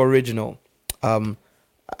Jesu original.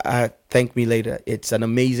 Thank me later. It's an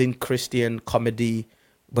amazing Christian comedy,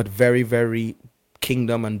 but very, very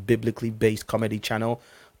kingdom and biblically based comedy channel.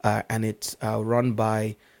 And it's run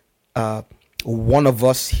by one of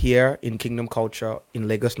us here in Kingdom Culture in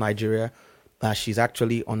Lagos, Nigeria. She's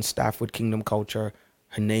actually on staff with Kingdom Culture.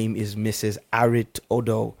 Her name is Mrs. Arit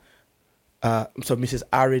Odo. So Mrs.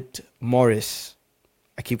 Arit Morris.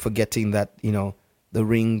 I keep forgetting that, the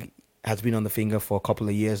ring has been on the finger for a couple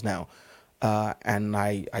of years now. And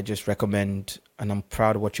I just recommend, and I'm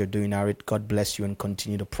proud of what you're doing, Arit. God bless you and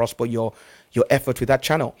continue to prosper your effort with that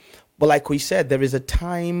channel. But like we said, there is a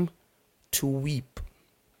time to weep.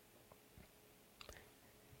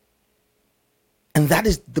 And that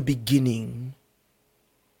is the beginning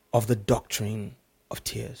of the doctrine of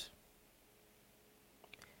tears.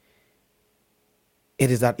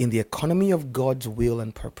 It is that in the economy of God's will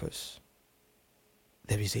and purpose,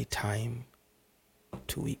 there is a time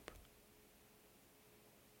to weep.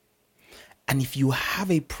 And if you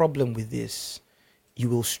have a problem with this, you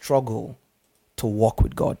will struggle to walk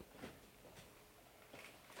with God.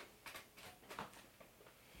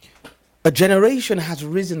 A generation has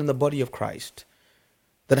risen in the body of Christ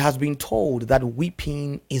that has been told that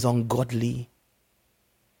weeping is ungodly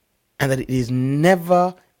and that it is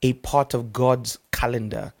never a part of God's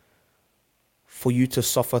calendar for you to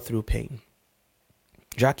suffer through pain.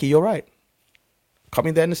 Jackie, you're right.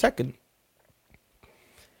 Coming there in a second.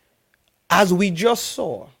 As we just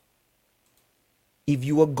saw, if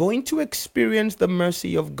you are going to experience the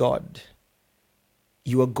mercy of God,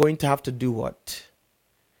 you are going to have to do what?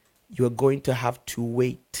 You are going to have to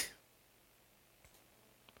wait.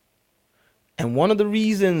 And one of the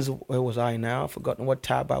reasons, where was I now? I've forgotten what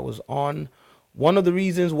tab I was on. One of the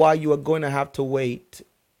reasons why you are going to have to wait.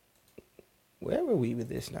 Where were we with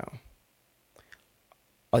this now?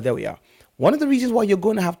 Oh, there we are. One of the reasons why you're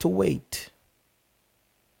going to have to wait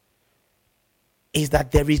is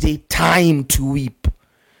that there is a time to weep.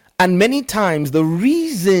 And many times the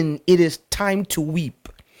reason it is time to weep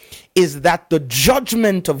is that the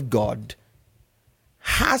judgment of God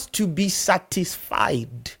has to be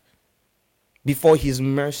satisfied before his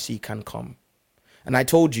mercy can come. And I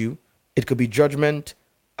told you, it could be judgment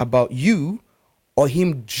about you or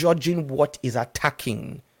him judging what is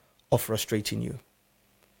attacking or frustrating you.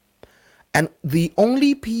 And the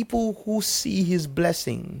only people who see his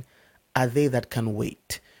blessing are they that can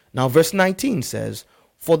wait. Now, verse 19 says,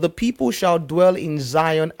 "For the people shall dwell in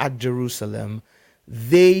Zion at Jerusalem.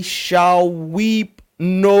 They shall weep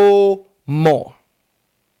no more."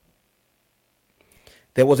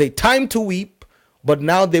 There was a time to weep, but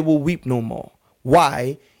now they will weep no more.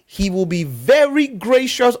 Why? He will be very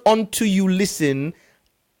gracious unto you, listen,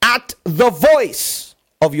 at the voice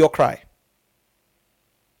of your cry.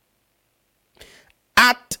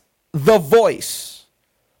 At the voice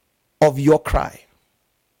of your cry.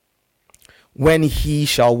 When he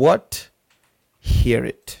shall what? Hear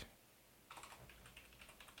it.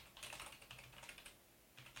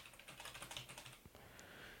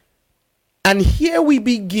 And here we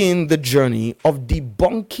begin the journey of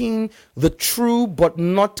debunking the true but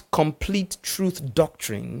not complete truth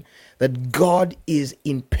doctrine that God is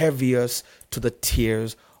impervious to the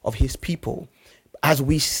tears of his people. As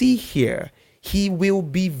we see here, he will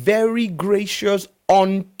be very gracious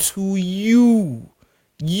unto you.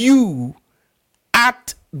 You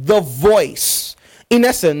at the voice. In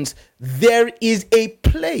essence, there is a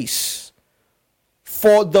place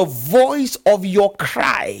for the voice of your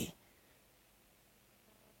cry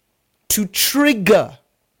to trigger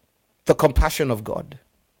the compassion of God.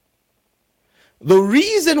 The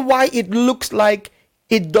reason why it looks like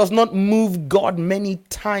it does not move God many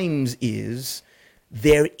times is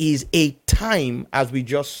there is a time, as we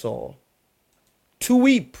just saw, to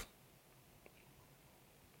weep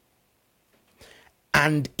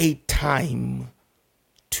and a time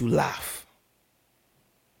to laugh.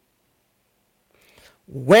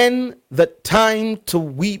 When the time to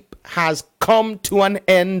weep has come to an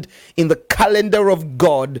end in the calendar of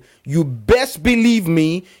God, you best believe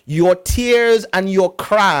me, your tears and your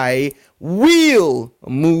cry will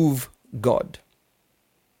move God.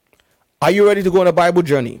 Are you ready to go on a Bible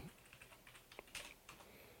journey?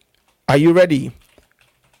 Are you ready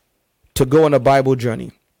to go on a Bible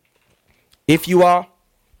journey? If you are,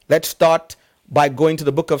 let's start by going to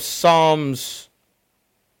the book of Psalms,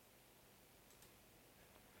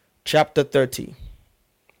 chapter 30.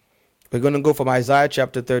 We're going to go from Isaiah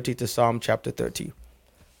chapter 30 to Psalm chapter 30.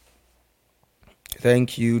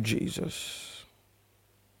 Thank you, Jesus.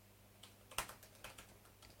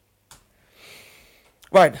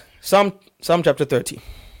 Right, Psalm chapter 30.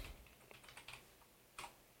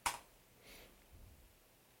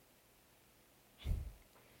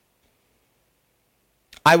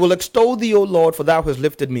 I will extol thee, O Lord, for thou hast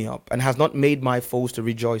lifted me up, and hast not made my foes to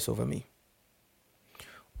rejoice over me.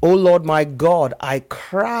 O Lord my God, I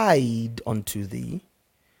cried unto thee,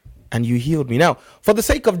 and you healed me. Now, for the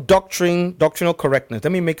sake of doctrinal correctness,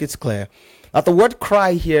 let me make it clear that the word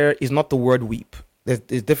cry here is not the word weep.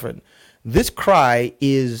 It's different. This cry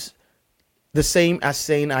is the same as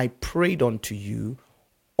saying I prayed unto you,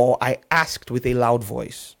 or I asked with a loud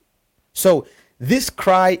voice. So this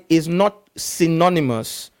cry is not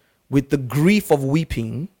synonymous with the grief of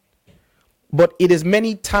weeping, but it is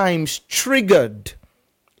many times triggered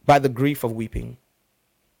by the grief of weeping.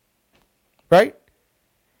 Right?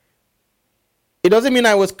 It doesn't mean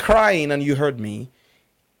I was crying and you heard me.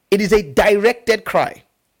 It is a directed cry.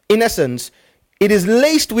 In essence, it is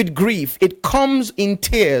laced with grief. It comes in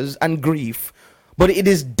tears and grief, but it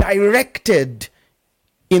is directed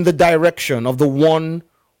in the direction of the one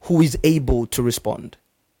who is able to respond.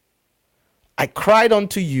 I cried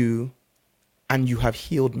unto you, and you have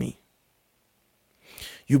healed me.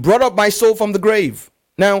 You brought up my soul from the grave.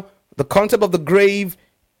 Now, the concept of the grave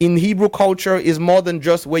in Hebrew culture is more than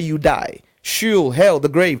just where you die. Sheol, hell, the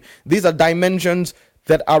grave. These are dimensions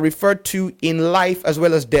that are referred to in life as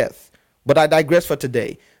well as death. But I digress for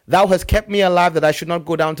today. Thou hast kept me alive that I should not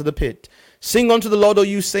go down to the pit. Sing unto the Lord, O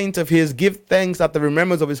you saints of his. Give thanks at the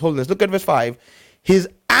remembrance of his holiness. Look at verse 5. His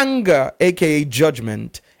anger, aka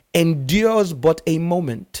judgment, endures but a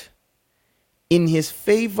moment. In his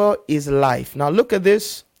favor is life. Now look at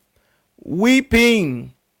this.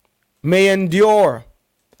 Weeping may endure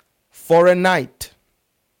for a night.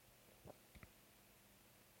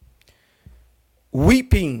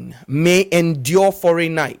 Weeping may endure for a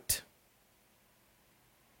night.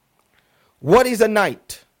 What is a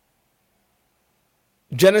night?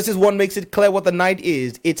 Genesis 1 makes it clear what the night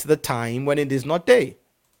is. It's the time when it is not day,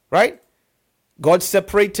 right? God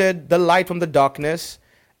separated the light from the darkness,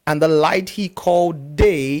 and the light he called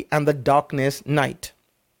day and the darkness night.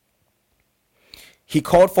 He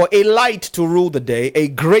called for a light to rule the day, a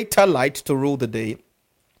greater light to rule the day,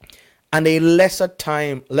 and a lesser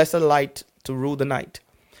light to rule the night.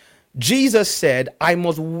 Jesus said, I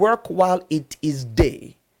must work while it is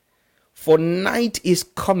day, for night is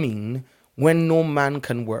coming when no man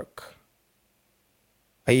can work.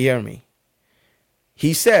 Are you hearing me?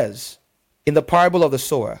 He says in the parable of the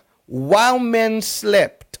sower, while men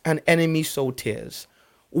slept, an enemy sowed tears.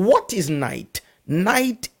 What is night?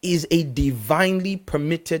 Night is a divinely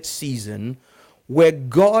permitted season where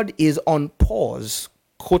God is on pause,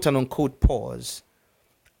 quote and unquote pause,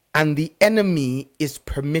 and the enemy is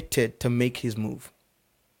permitted to make his move.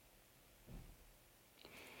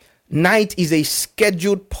 Night is a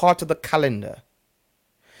scheduled part of the calendar.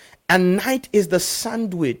 And night is the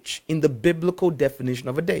sandwich in the biblical definition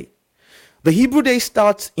of a day. The Hebrew day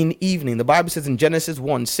starts in evening. The Bible says in Genesis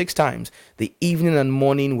 1, 6 times, the evening and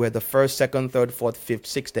morning were the first, second, third, fourth, fifth,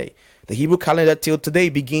 sixth day. The Hebrew calendar till today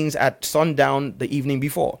begins at sundown the evening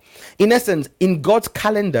before. In essence, in God's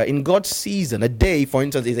calendar, in God's season, a day, for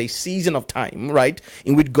instance, is a season of time, right,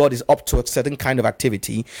 in which God is up to a certain kind of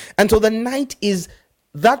activity. And so the night is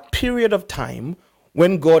that period of time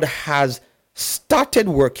when God has started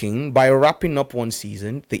working by wrapping up one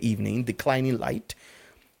season, the evening, declining light,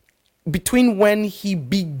 between when he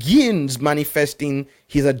begins manifesting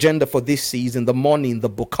his agenda for this season, the morning, the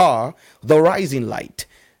bokar, the rising light.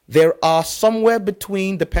 There are somewhere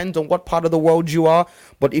between, depends on what part of the world you are,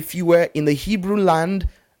 but if you were in the Hebrew land,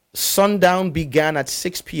 sundown began at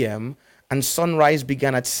 6 p.m. and sunrise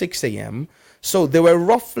began at 6 a.m. So there were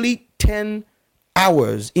roughly 10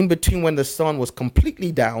 hours in between when the sun was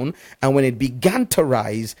completely down and when it began to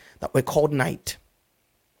rise that were called night.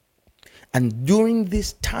 And during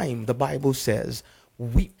this time, the Bible says,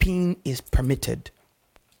 weeping is permitted.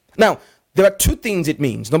 Now, there are two things it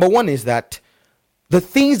means. Number one is that the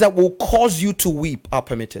things that will cause you to weep are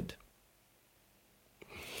permitted.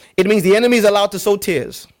 It means the enemy is allowed to sow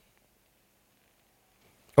tears.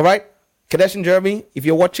 All right? Kadesh and Jeremy, if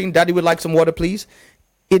you're watching, Daddy would like some water, please.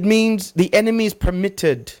 It means the enemy is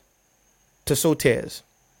permitted to sow tears.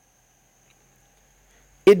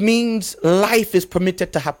 It means life is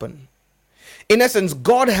permitted to happen. In essence,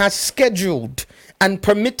 God has scheduled and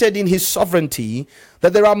permitted in his sovereignty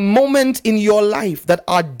that there are moments in your life that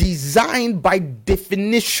are designed by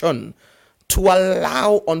definition to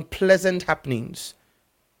allow unpleasant happenings.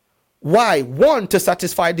 Why? One, to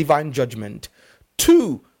satisfy divine judgment.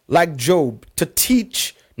 Two, like Job, to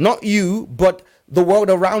teach not you, but the world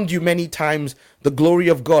around you many times the glory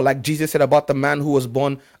of God, like Jesus said about the man who was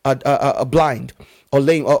born blind or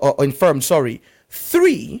lame or infirm.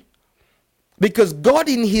 Three, because God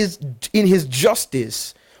in his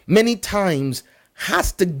justice many times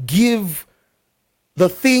has to give the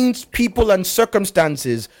things, people, and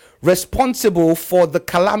circumstances responsible for the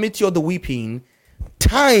calamity or the weeping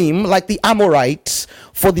time, like the Amorites,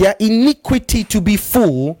 for their iniquity to be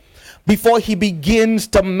full before he begins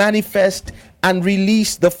to manifest and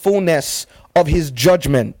release the fullness of his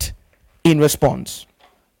judgment in response.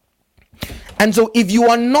 And so if you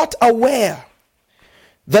are not aware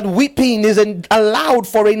that weeping is allowed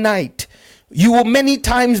for a night, you will many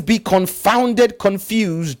times be confounded,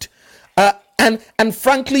 confused, and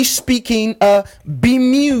frankly speaking,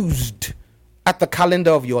 bemused at the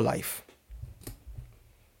calendar of your life.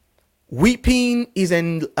 Weeping is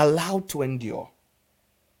allowed to endure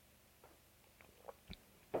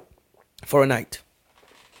for a night.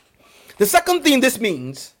 The second thing this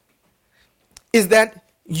means is that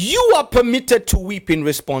you are permitted to weep in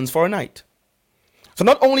response for a night. So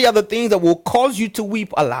not only are the things that will cause you to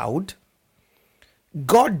weep allowed,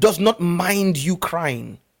 God does not mind you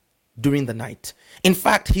crying during the night. In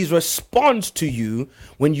fact, his response to you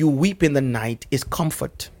when you weep in the night is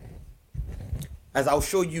comfort, as I'll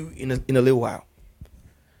show you in a little while.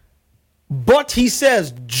 But he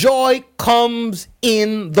says joy comes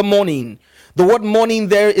in the morning. The word morning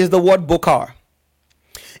there is the word bokar.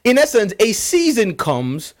 In essence, a season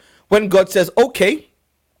comes when God says, okay,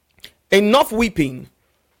 enough weeping.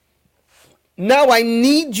 Now I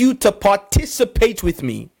need you to participate with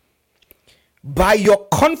me by your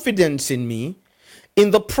confidence in me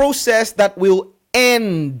in the process that will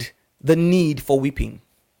end the need for weeping.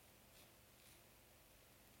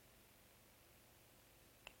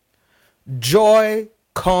 Joy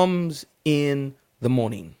comes in the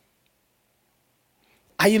morning.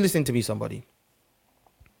 Are you listening to me, somebody?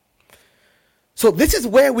 So this is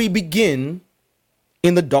where we begin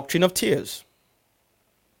in the doctrine of tears.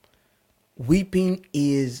 Weeping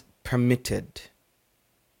is permitted,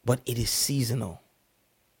 but it is seasonal.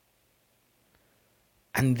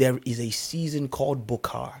 And there is a season called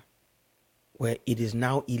bokar, where it is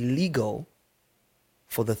now illegal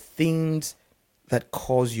for the things that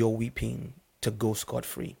cause your weeping to go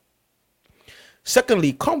scot-free.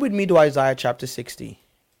 Secondly, come with me to Isaiah chapter 61.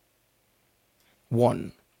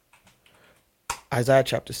 Isaiah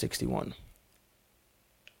chapter 61.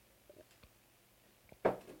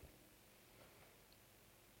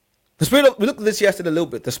 We looked at this yesterday a little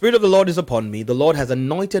bit. The Spirit of the Lord is upon me. The Lord has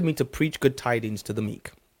anointed me to preach good tidings to the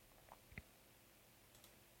meek.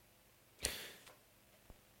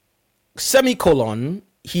 Semicolon,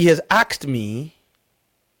 he has asked me.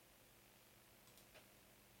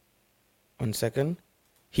 One second.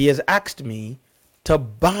 He has asked me to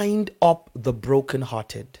bind up the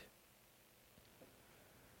brokenhearted.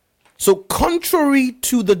 So contrary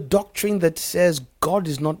to the doctrine that says God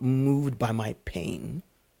is not moved by my pain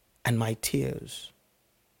and my tears,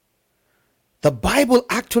 the Bible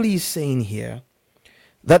actually is saying here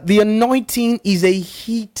that the anointing is a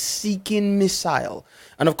heat-seeking missile.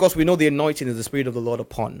 And of course, we know the anointing is the Spirit of the Lord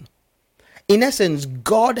upon. In essence,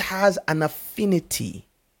 God has an affinity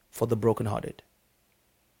for the brokenhearted.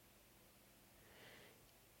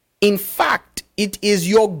 In fact, it is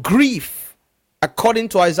your grief, according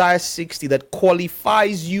to Isaiah 60, that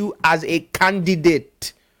qualifies you as a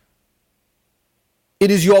candidate.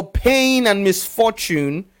 It is your pain and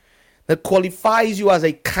misfortune that qualifies you as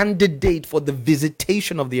a candidate for the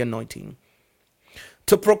visitation of the anointing,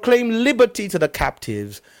 to proclaim liberty to the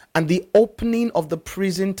captives and the opening of the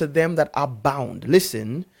prison to them that are bound.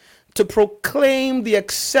 Listen, to proclaim the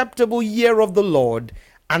acceptable year of the Lord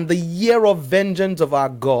and the year of vengeance of our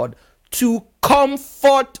God, to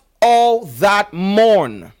comfort all that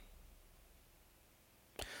mourn.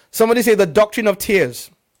 Somebody say the doctrine of tears.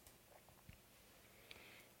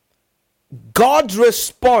 God's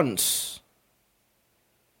response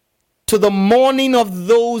to the mourning of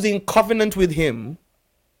those in covenant with him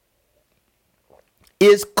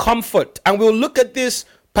is comfort. And we'll look at this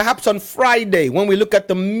perhaps on Friday when we look at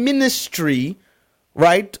the ministry,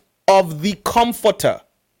 right, of the comforter.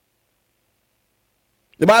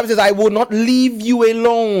 The Bible says, I will not leave you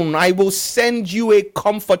alone. I will send you a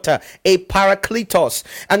comforter, a parakletos.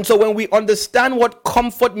 And so when we understand what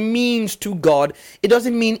comfort means to God, it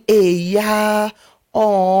doesn't mean, hey, yeah,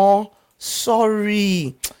 oh,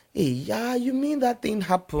 sorry. Hey, yeah, you mean that thing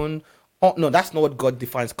happened? Oh, no, that's not what God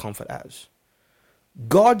defines comfort as.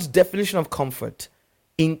 God's definition of comfort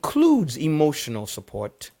includes emotional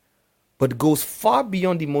support, but goes far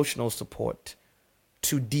beyond emotional support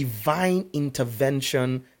to divine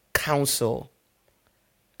intervention, counsel,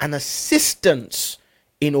 and assistance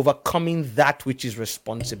in overcoming that which is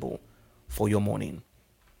responsible for your mourning.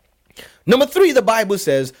 Number 3, the Bible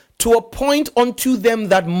says, to appoint unto them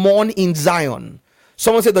that mourn in Zion.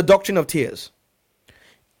 Someone said the doctrine of tears.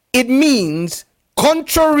 It means,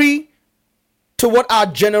 contrary to what our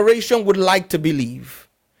generation would like to believe,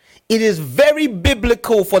 it is very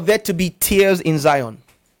biblical for there to be tears in Zion.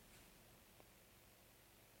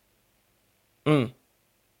 It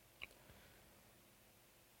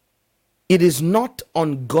is not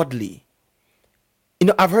ungodly.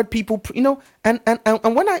 I've heard people, and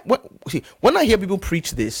when I hear people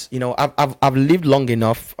preach this, I've lived long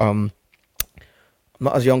enough. I'm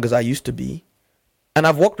not as young as I used to be, and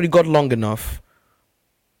I've walked with God long enough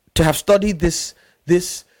to have studied this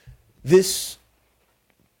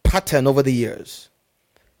pattern over the years.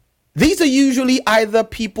 These are usually either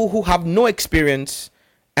people who have no experience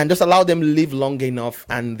and just allow them live long enough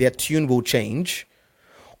and their tune will change,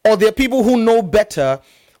 or they're people who know better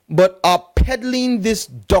but are peddling this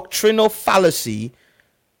doctrinal fallacy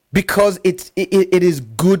because it is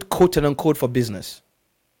good, quote and unquote, for business.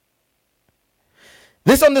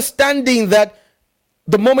 This understanding that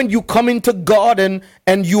the moment you come into God and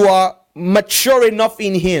you are mature enough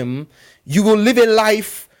in Him, you will live a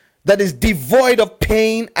life that is devoid of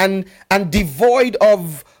pain and devoid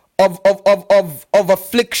of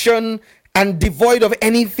affliction and devoid of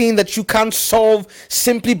anything that you can't solve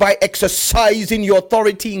simply by exercising your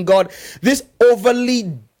authority in God. This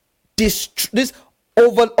overly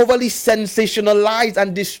sensationalized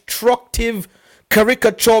and destructive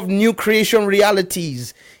caricature of new creation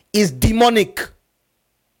realities is demonic.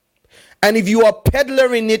 And if you are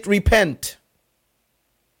peddler in it, repent.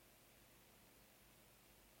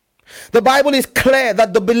 The Bible is clear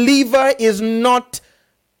that the believer is not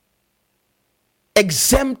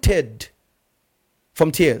exempted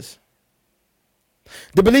from tears.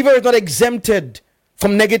 The believer is not exempted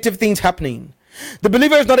from negative things happening. The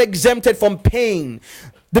believer is not exempted from pain.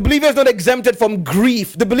 The believer is not exempted from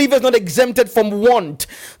grief. The believer is not exempted from want.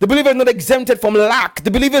 The believer is not exempted from lack. The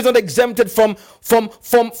believer is not exempted from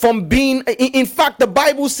being. In fact, the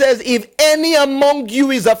Bible says, if any among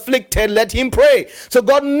you is afflicted, let him pray. So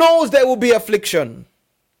God knows there will be affliction.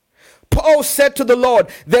 Paul said to the Lord,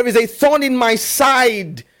 there is a thorn in my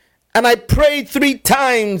side, and I prayed 3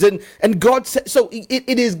 times, and God said, so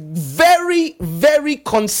it is very, very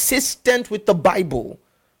consistent with the Bible,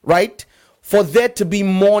 right? For there to be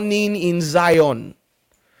mourning in Zion.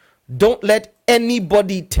 Don't let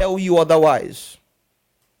anybody tell you otherwise.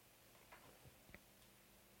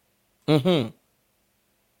 You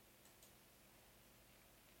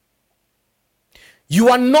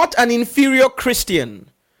are not an inferior Christian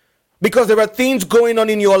because there are things going on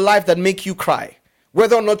in your life that make you cry.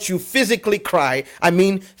 Whether or not you physically cry, I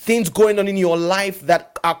mean things going on in your life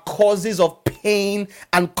that are causes of pain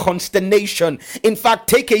and consternation. In fact,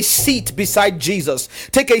 take a seat beside Jesus.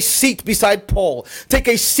 Take a seat beside Paul. Take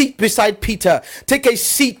a seat beside Peter. Take a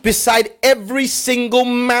seat beside every single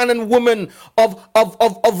man and woman of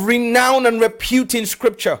renown and repute in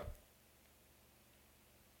Scripture.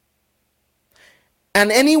 And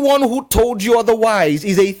anyone who told you otherwise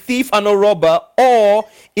is a thief and a robber, or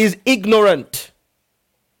is ignorant.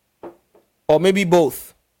 Or maybe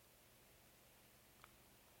both.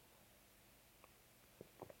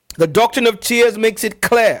 The doctrine of tears makes it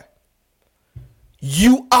clear.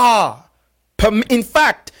 You are. In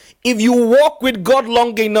fact, if you walk with God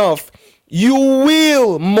long enough, you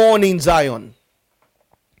will mourn in Zion.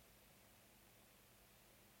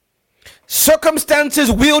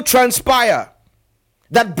 Circumstances will transpire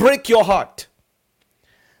that break your heart,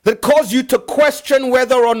 that cause you to question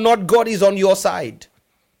whether or not God is on your side.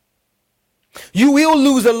 You will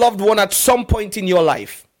lose a loved one at some point in your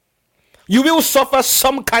life. You will suffer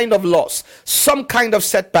some kind of loss, some kind of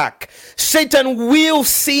setback. Satan will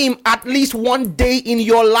seem at least one day in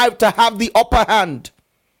your life to have the upper hand.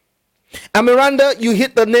 And Miranda, you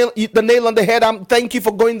hit the nail on the head. Thank you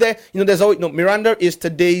for going there. There's always Miranda is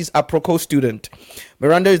today's apropos student.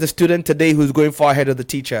 Miranda is the student today who's going far ahead of the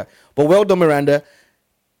teacher. But well done, Miranda.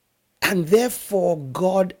 And therefore,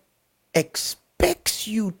 God expects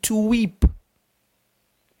you to weep.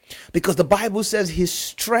 Because the Bible says his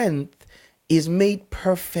strength is made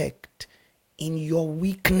perfect in your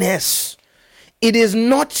weakness. It is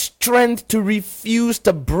not strength to refuse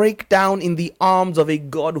to break down in the arms of a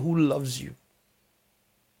God who loves you.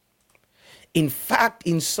 In fact,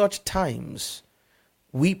 in such times,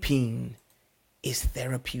 weeping is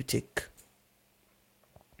therapeutic.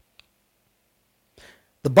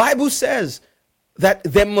 The Bible says that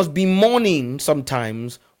there must be mourning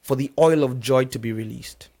sometimes for the oil of joy to be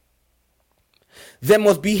released. There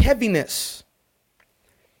must be heaviness,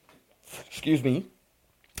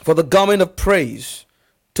 for the garment of praise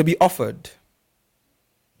to be offered.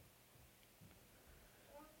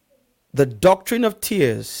 The doctrine of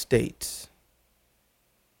tears states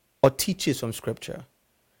or teaches from scripture,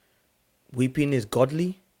 weeping is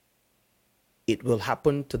godly. It will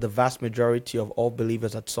happen to the vast majority of all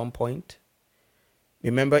believers at some point.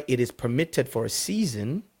 Remember, it is permitted for a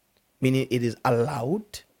season, meaning it is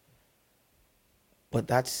allowed, but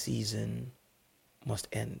that season must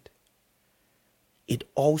end. It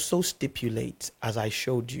also stipulates, as I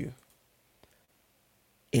showed you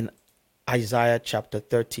in Isaiah chapter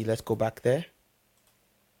 30, let's go back there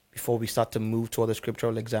before we start to move to other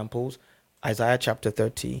scriptural examples. Isaiah chapter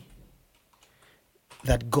 30,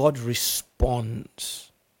 that God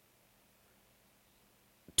responds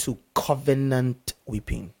to covenant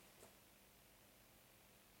weeping.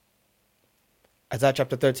 Isaiah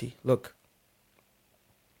chapter 30, look.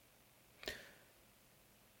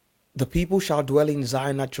 The people shall dwell in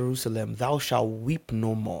Zion at Jerusalem. Thou shalt weep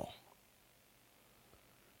no more.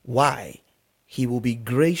 Why? He will be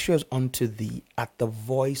gracious unto thee at the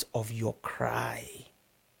voice of your cry.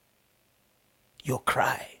 Your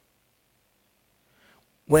cry.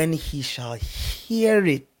 When he shall hear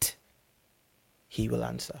it, he will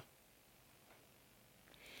answer.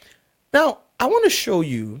 Now, I want to show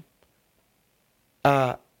you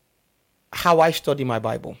how I study my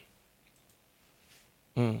Bible.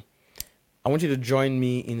 I want you to join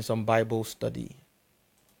me in some Bible study.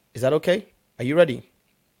 Is that okay? Are you ready?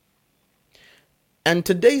 And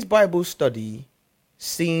today's Bible study,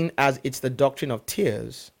 seen as it's the doctrine of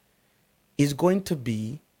tears, is going to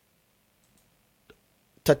be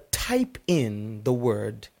to type in the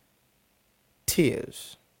word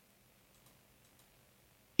tears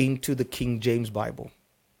into the King James Bible.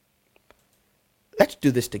 Let's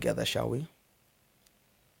do this together, shall we?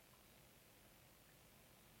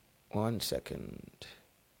 1 second.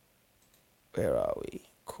 Where are we?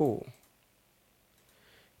 Cool.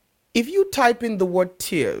 If you type in the word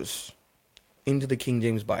tears into the King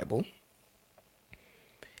James Bible,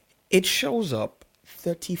 it shows up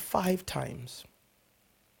 35 times.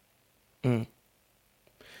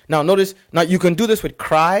 Now notice, now you can do this with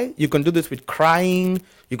cry, you can do this with crying,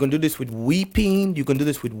 you can do this with weeping, you can do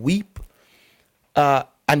this with weep.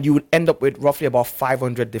 And you would end up with roughly about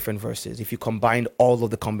 500 different verses if you combined all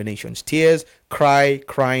of the combinations. Tears, cry,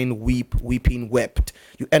 crying, weep, weeping, wept.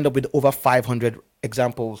 You end up with over 500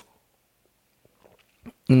 examples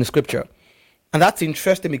in the scripture. And that's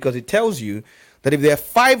interesting because it tells you that if there are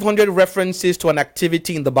 500 references to an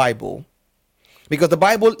activity in the Bible, because the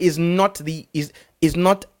Bible is not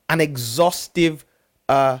an exhaustive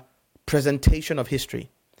presentation of history.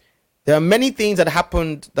 There are many things that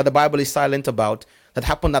happened that the Bible is silent about that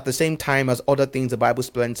happened at the same time as other things the Bible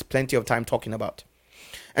spends plenty of time talking about.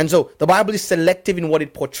 And so the Bible is selective in what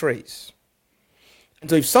it portrays. And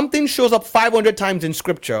so if something shows up 500 times in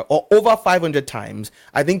scripture or over 500 times,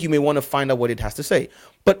 I think you may want to find out what it has to say.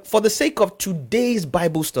 But for the sake of today's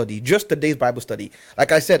Bible study, just today's Bible study,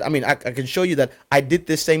 like I said, I can show you that I did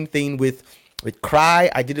the same thing with cry.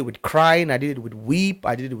 I did it with crying. I did it with weep.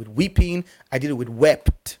 I did it with weeping. I did it with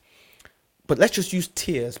wept. But let's just use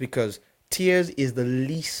tears because tears is the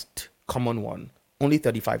least common one, only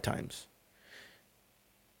 35 times.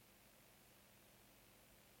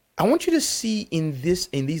 I want you to see in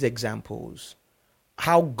these examples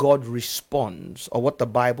how God responds or what the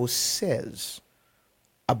Bible says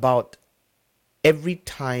about every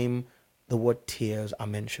time the word tears are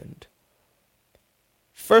mentioned.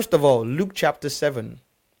 First of all, Luke chapter 7,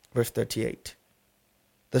 verse 38.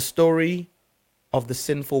 The story of the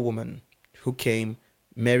sinful woman who came,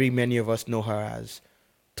 Mary, many of us know her as,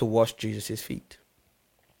 to wash Jesus' feet.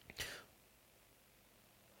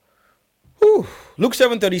 Whew. Luke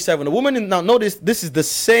 7:37. A woman now notice this is the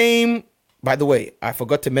same, by the way, I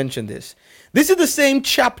forgot to mention this. This is the same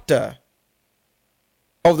chapter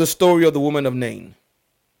of the story of the woman of Nain.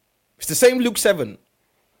 It's the same Luke 7.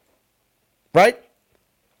 Right?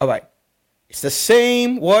 All right. It's the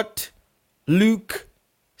same what? Luke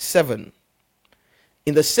 7.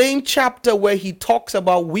 In the same chapter where he talks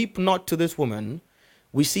about weep not to this woman,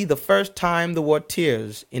 we see the first time the word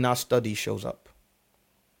tears in our study shows up.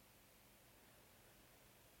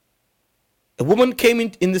 A woman came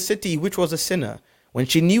in the city which was a sinner. When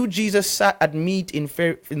she knew Jesus sat at meat in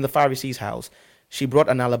the Pharisee's house, she brought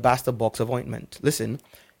an alabaster box of ointment. Listen,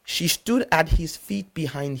 she stood at his feet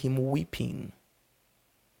behind him weeping.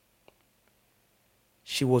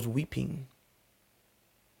 She was weeping.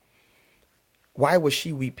 Why was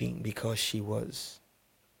she weeping? Because she was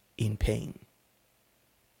in pain.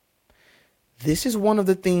 This is one of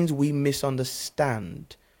the things we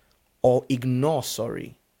misunderstand or ignore,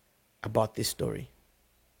 about this story.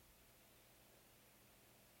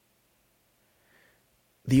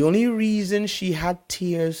 The only reason she had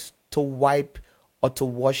tears to wipe or to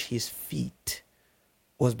wash his feet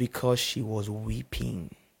was because she was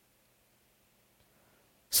weeping.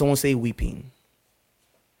 Someone say weeping.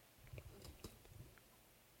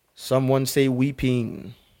 Someone say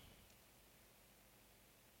weeping.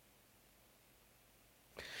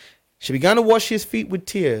 She began to wash his feet with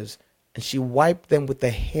tears, and she wiped them with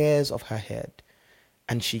the hairs of her head.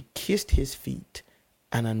 And she kissed his feet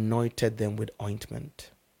and anointed them with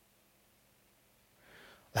ointment.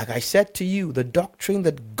 Like I said to you, the doctrine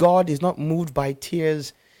that God is not moved by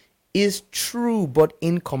tears is true but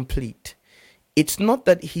incomplete. It's not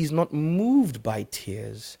that he's not moved by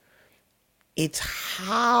tears. It's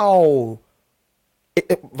how.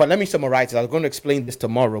 But let me summarize it. I was going to explain this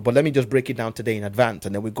tomorrow, but let me just break it down today in advance,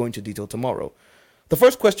 and then we'll go into detail tomorrow. The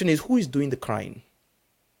first question is, who is doing the crying?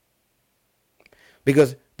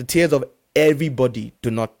 Because the tears of everybody do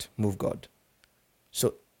not move God.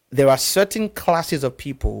 So there are certain classes of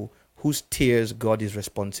people whose tears God is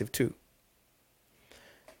responsive to.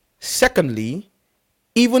 Secondly,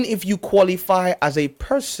 even if you qualify as a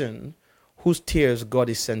person whose tears God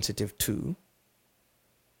is sensitive to,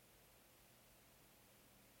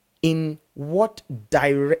 in what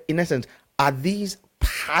in essence, are these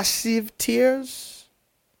passive tears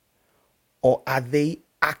or are they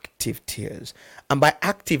active tears? And by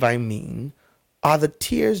active, I mean, are the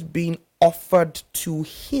tears being offered to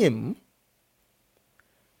him,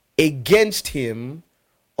 against him,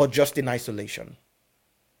 or just in isolation?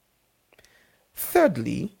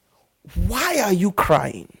 Thirdly, why are you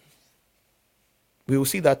crying? We will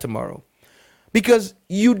see that tomorrow. Because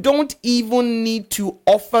you don't even need to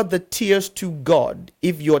offer the tears to God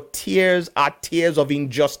if your tears are tears of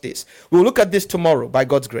injustice. We'll look at this tomorrow by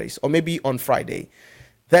God's grace, or maybe on Friday.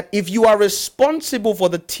 That if you are responsible for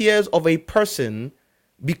the tears of a person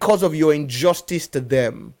because of your injustice to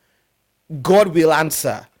them, God will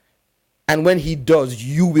answer. And when he does,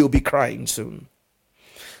 you will be crying soon.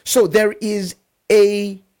 So there is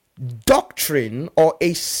a doctrine or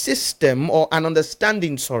a system or an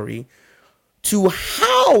understanding, to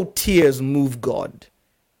how tears move God.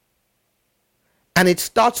 And it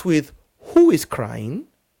starts with who is crying,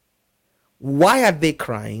 why are they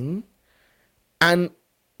crying, and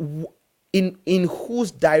in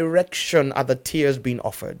whose direction are the tears being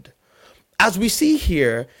offered. As we see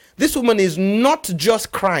here, this woman is not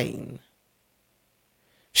just crying.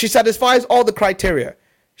 She satisfies all the criteria.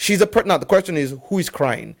 She's a person. Now the question is, who is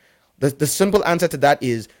crying? The simple answer to that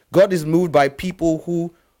is God is moved by people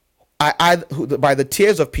who by the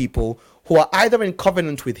tears of people who are either in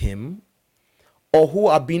covenant with him or who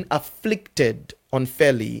are being afflicted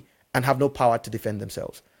unfairly and have no power to defend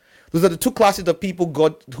themselves. Those are the two classes of people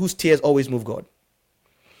whose tears always move God.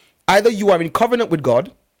 Either you are in covenant with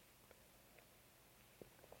God,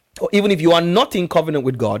 or even if you are not in covenant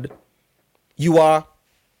with God, you are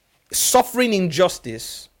suffering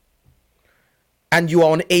injustice and you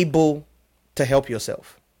are unable to help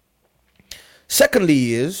yourself.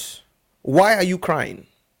 Secondly is, why are you crying?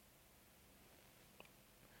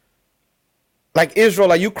 Like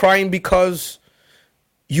Israel, are you crying because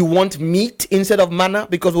you want meat instead of manna?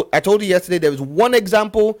 Because I told you yesterday there was one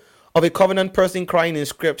example of a covenant person crying in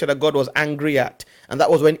scripture that God was angry at. And that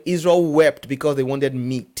was when Israel wept because they wanted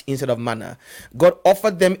meat instead of manna. God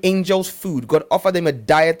offered them angels' food. God offered them a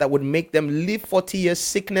diet that would make them live 40 years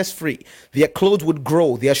sickness free. Their clothes would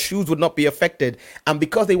grow. Their shoes would not be affected. And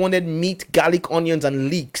because they wanted meat, garlic, onions, and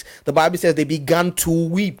leeks, the Bible says they began to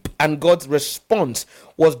weep. And God's response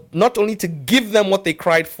was not only to give them what they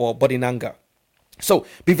cried for, but in anger. So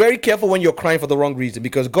be very careful when you're crying for the wrong reason,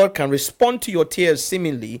 because God can respond to your tears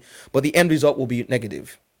seemingly, but the end result will be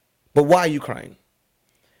negative. But why are you crying?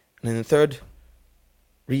 And then the third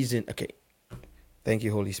reason, okay. Thank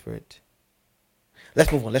you, Holy Spirit.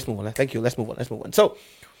 Let's move on. Thank you. Let's move on. So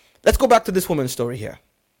let's go back to this woman's story here.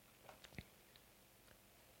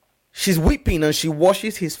 She's weeping and she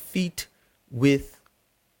washes his feet with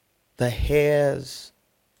the hairs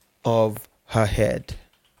of her head.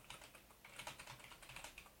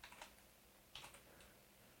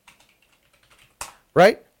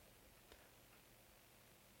 Right?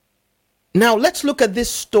 Now let's look at this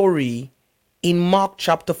story in Mark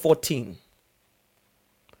chapter 14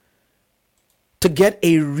 to get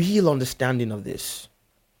a real understanding of this.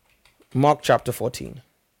 Mark chapter 14.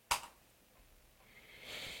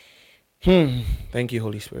 Thank you,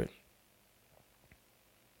 Holy Spirit.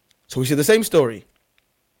 So we see the same story.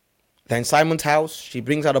 They're in Simon's house. She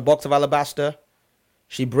brings out a box of alabaster.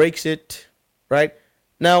 She breaks it. Right?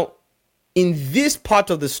 Now, in this part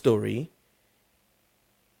of the story,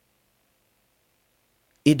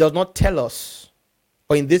 it does not tell us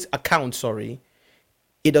or in this account, sorry,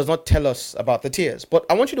 it does not tell us about the tears. But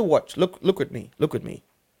I want you to watch. Look with me. Look with me.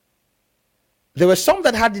 There were some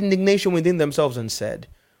that had indignation within themselves and said,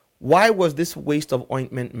 why was this waste of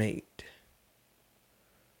ointment made?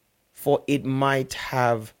 For it might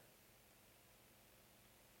have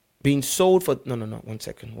been sold for no. 1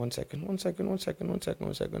 second. No.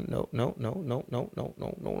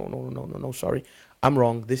 Sorry, I'm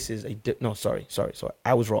wrong. This is sorry.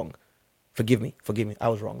 I was wrong. Forgive me. I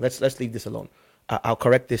was wrong. Let's leave this alone. I'll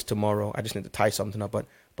correct this tomorrow. I just need to tie something up,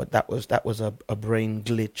 but that was a brain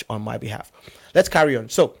glitch on my behalf. Let's carry on.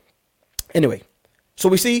 So anyway, so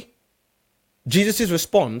we see Jesus'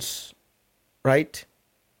 response, right,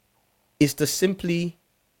 is to simply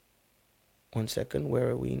 1 second.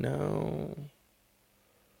 Where are we now?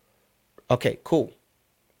 Okay, cool.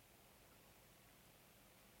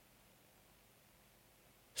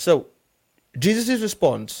 So Jesus'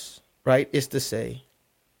 response, right, is to say,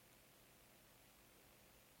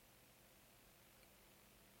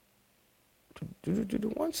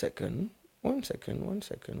 one second.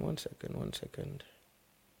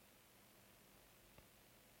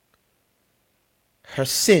 Her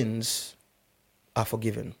sins are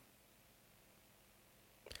forgiven.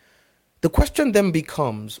 The question then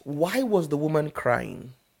becomes, why was the woman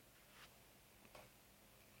crying?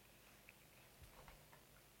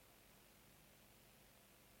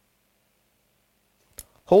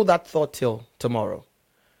 Hold that thought till tomorrow.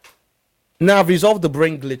 Now I've resolved the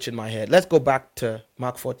brain glitch in my head. Let's go back to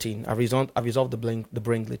Mark 14. I've resolved the brain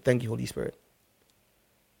glitch. Thank you, Holy Spirit.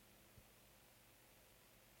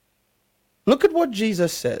 Look at what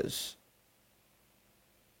Jesus says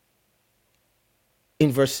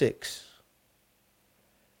in verse 6.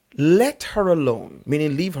 Let her alone,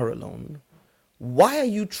 meaning leave her alone. Why are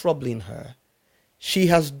you troubling her? She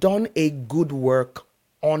has done a good work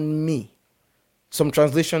on me. Some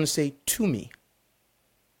translations say to me.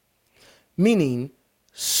 Meaning,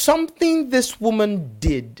 something this woman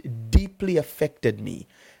did deeply affected me.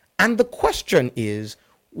 And the question is,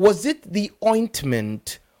 was it the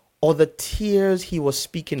ointment or the tears he was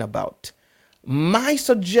speaking about? My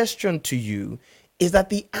suggestion to you is that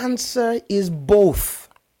the answer is both.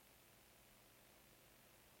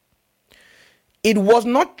 It was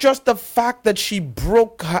not just the fact that she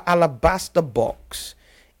broke her alabaster box.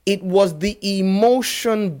 It was the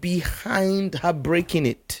emotion behind her breaking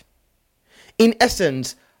it. In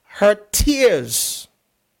essence, her tears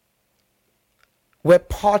were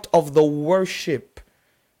part of the worship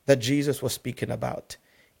that Jesus was speaking about.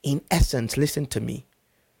 In essence, listen to me.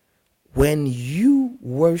 When you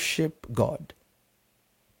worship God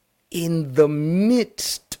in the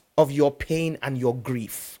midst of your pain and your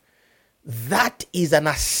grief, that is an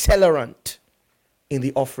accelerant in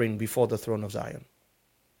the offering before the throne of Zion.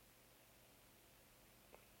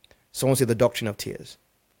 Someone say the doctrine of tears.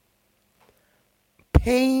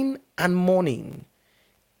 Pain and mourning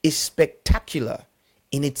is spectacular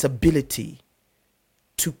in its ability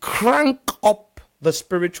to crank up the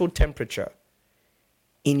spiritual temperature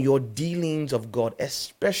in your dealings of God,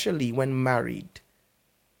 especially when married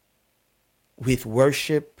with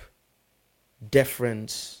worship,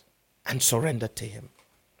 deference, and surrender to Him.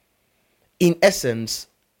 In essence,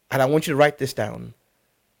 and I want you to write this down,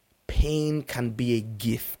 pain can be a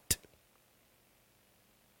gift.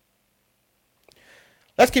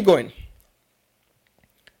 Let's keep going.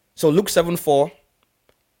 So Luke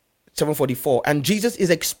 7:44, and Jesus is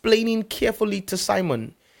explaining carefully to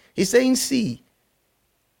Simon. He's saying, see,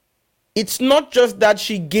 it's not just that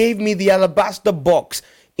she gave me the alabaster box.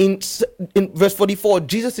 In verse 44,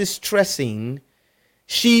 Jesus is stressing,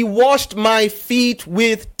 she washed my feet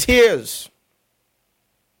with tears.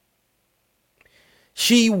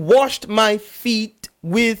 She washed my feet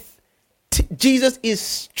with Jesus is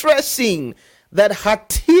stressing that her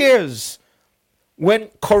tears, when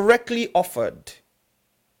correctly offered,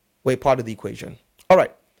 were part of the equation. All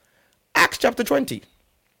right. Acts chapter 20.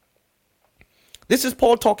 This is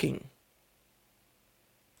Paul talking.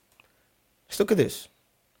 Let's look at this.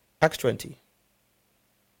 Acts 20.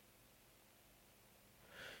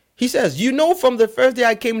 He says, you know, from the first day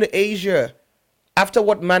I came to Asia, after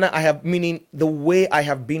what manner I have, meaning the way I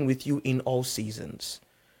have been with you in all seasons.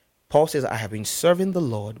 Paul says, I have been serving the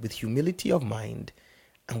Lord with humility of mind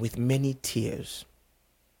and with many tears.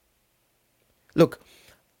 Look,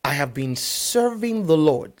 I have been serving the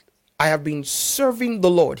Lord. I have been serving the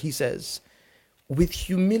Lord, he says, with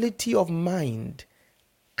humility of mind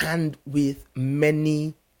and with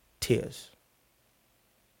many tears.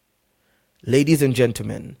 Ladies and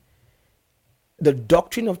gentlemen, the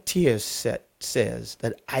doctrine of tears says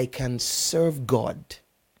that I can serve God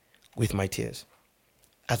with my tears.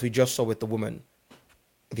 as we just saw with the woman,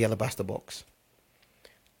 the alabaster box.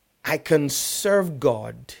 I can serve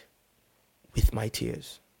God with my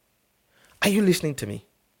tears. Are you listening to me?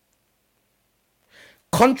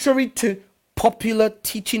 Contrary to popular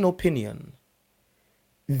teaching opinion,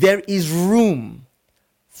 there is room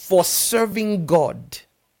for serving God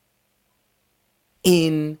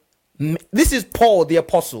in. This is Paul the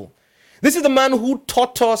apostle. This is the man who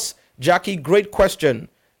taught us, Jackie, great question.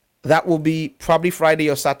 That will be probably Friday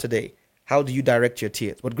or Saturday. How do you direct your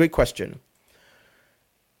tears? But great question.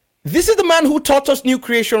 This is the man who taught us new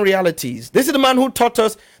creation realities. This is the man who taught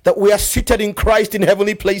us that we are seated in Christ in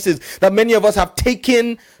heavenly places, that many of us have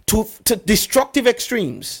taken to destructive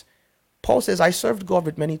extremes. Paul says, I served God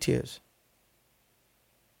with many tears.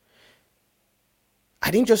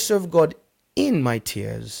 I didn't just serve God in my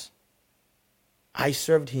tears. I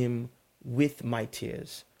served him with my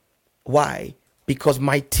tears. Why? Because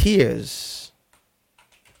my tears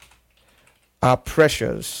are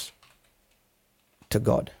precious to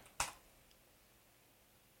God.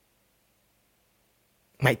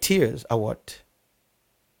 My tears are what?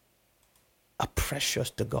 Are precious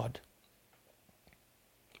to God.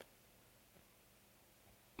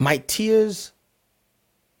 My tears,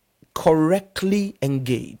 correctly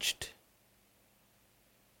engaged,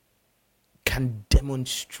 can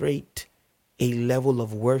demonstrate a level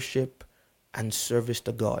of worship and service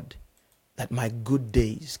to God that my good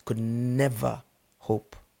days could never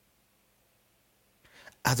hope.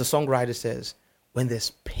 As the songwriter says, when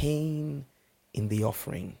there's pain in the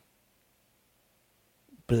offering,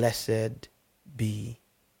 blessed be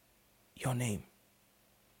your name.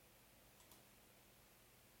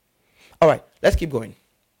 All right, let's keep going.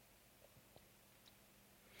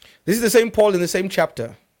 This is the same Paul in the same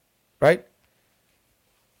chapter, right?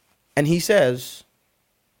 And he says,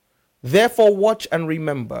 therefore watch and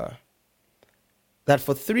remember that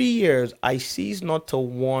for 3 years I cease not to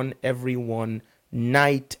warn everyone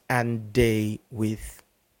night and day with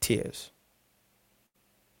tears.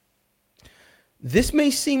 This may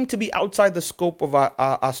seem to be outside the scope of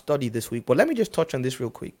our study this week, but let me just touch on this real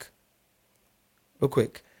quick.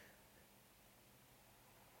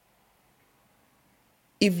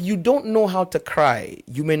 If you don't know how to cry,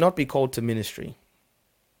 you may not be called to ministry.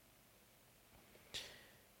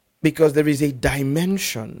 Because there is a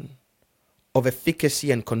dimension of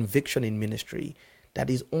efficacy and conviction in ministry that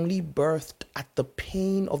is only birthed at the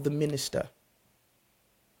pain of the minister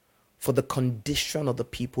for the condition of the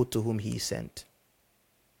people to whom he is sent.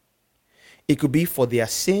 It could be for their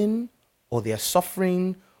sin or their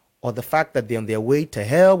suffering or the fact that they're on their way to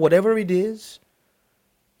hell, whatever it is.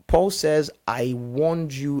 Paul says, I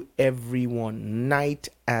warned you everyone night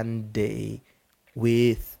and day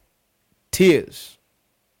with tears.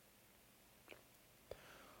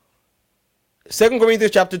 2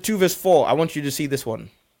 Corinthians chapter 2 verse 4. I want you to see this one.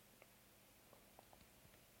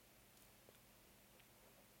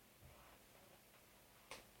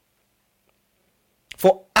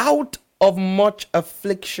 For out of much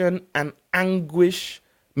affliction and anguish,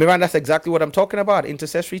 Miranda, that's exactly what I'm talking about.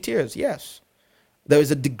 Intercessory tears. Yes. There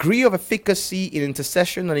is a degree of efficacy in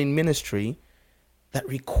intercession and in ministry that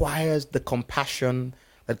requires the compassion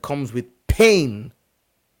that comes with pain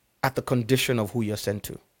at the condition of who you're sent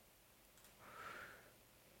to.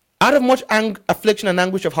 Out of much affliction and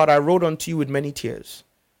anguish of heart, I wrote unto you with many tears.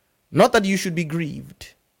 Not that you should be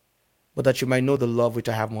grieved, but that you might know the love which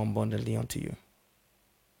I have more abundantly unto you.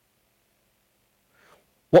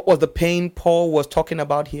 What was the pain Paul was talking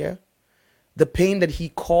about here? The pain that he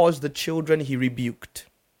caused the children he rebuked.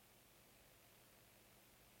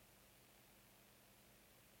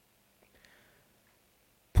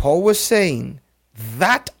 Paul was saying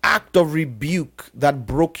that act of rebuke that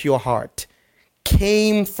broke your heart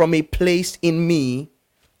came from a place in me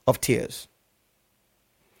of tears.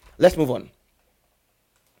 Let's move on.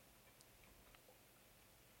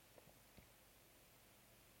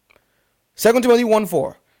 2 Timothy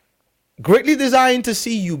 1:4. Greatly desiring to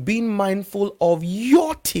see you, being mindful of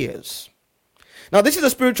your tears. Now, this is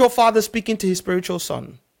a spiritual father speaking to his spiritual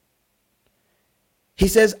son. He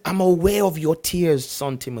says, I'm aware of your tears,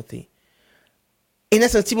 son Timothy. In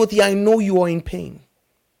essence, Timothy, I know you are in pain.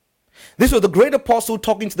 This was the great apostle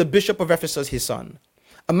talking to the bishop of Ephesus, his son.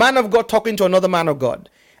 A man of God talking to another man of God.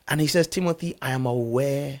 And he says, Timothy, I am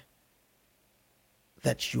aware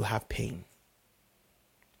that you have pain.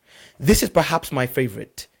 This is perhaps my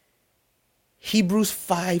favorite. Hebrews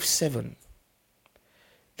 5:7.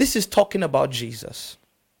 This is talking about Jesus.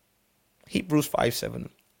 Hebrews 5:7.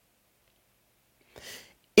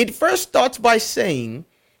 It first starts by saying,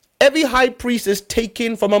 every high priest is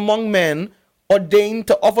taken from among men, ordained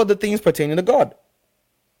to offer the things pertaining to God.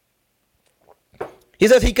 He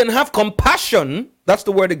says he can have compassion, that's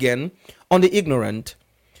the word again, on the ignorant,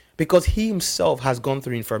 because he himself has gone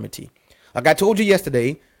through infirmity. Like I told you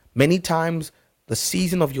yesterday, many times the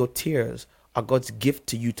season of your tears are God's gift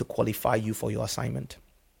to you to qualify you for your assignment.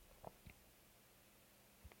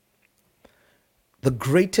 The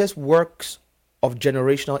greatest works of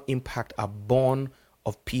generational impact are born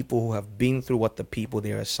of people who have been through what the people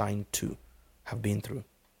they are assigned to have been through.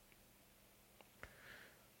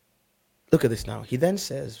 Look at this now. He then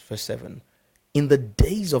says, verse 7, in the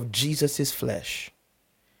days of Jesus' flesh,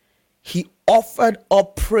 he offered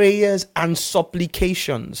up prayers and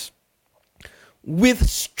supplications with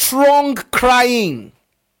strong crying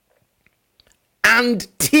and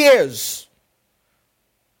tears.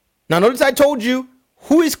 Now notice I told you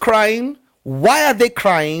who is crying, why are they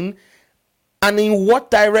crying, and in what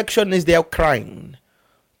direction is their crying.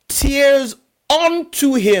 Tears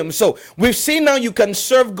unto him. So we've seen now you can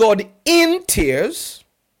serve God in tears,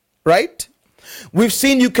 right? We've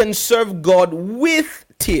seen you can serve God with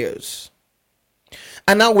tears.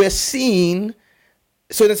 And now we're seeing,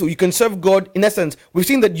 so that's what you can serve God in essence. We've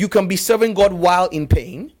seen that you can be serving God while in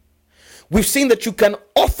pain. We've seen that you can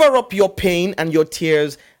offer up your pain and your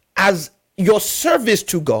tears as your service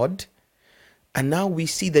to God. And now we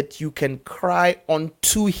see that you can cry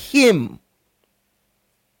unto him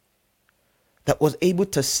that was able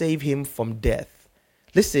to save him from death.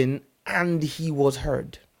 Listen, and he was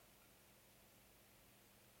heard.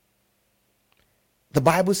 The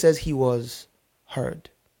Bible says he was heard.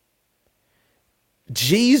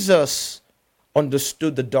 Jesus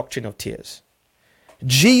understood the doctrine of tears.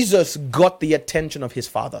 Jesus got the attention of his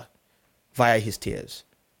Father via his tears.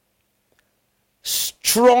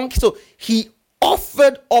 Strong, so he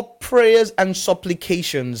offered up prayers and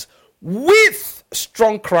supplications with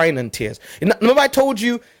strong crying and tears. Remember I told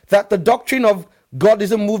you that the doctrine of God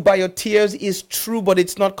isn't moved by your tears is true, but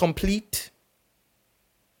it's not complete.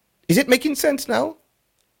 Is it making sense now?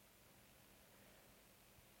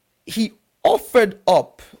 He offered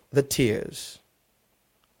up the tears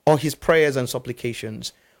or his prayers and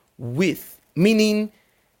supplications with, meaning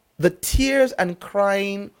the tears and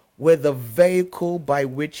crying were the vehicle by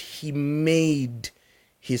which he made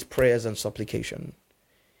his prayers and supplication.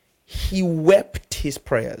 He wept his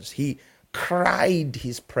prayers. He cried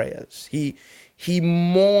his prayers. He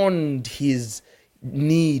mourned his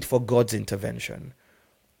need for God's intervention.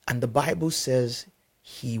 And the Bible says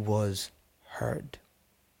he was heard.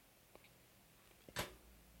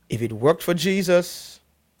 If it worked for Jesus,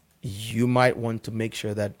 you might want to make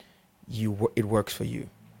sure that it works for you.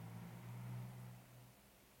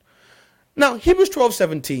 Now, Hebrews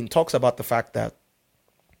 12:17 talks about the fact that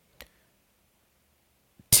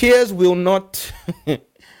tears will not, I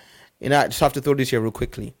just have to throw this here real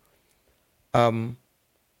quickly.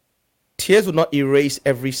 Tears will not erase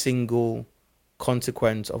every single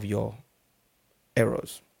consequence of your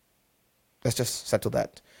errors. Let's just settle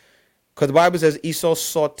that. Because the Bible says Esau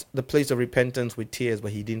sought the place of repentance with tears,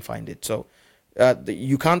 but he didn't find it. So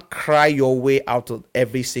you can't cry your way out of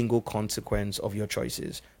every single consequence of your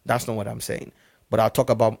choices. That's not what I'm saying. But I'll talk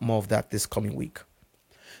about more of that this coming week.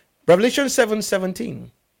 Revelation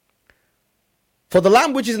 7:17. For the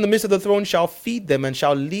Lamb which is in the midst of the throne shall feed them and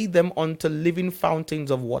shall lead them unto living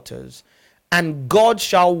fountains of waters. And God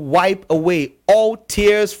shall wipe away all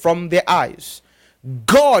tears from their eyes.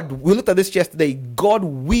 God, we looked at this yesterday, God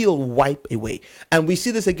will wipe away. And we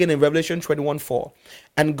see this again in Revelation 21:4.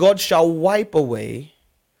 And God shall wipe away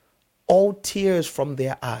all tears from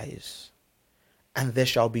their eyes. And there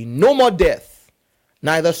shall be no more death,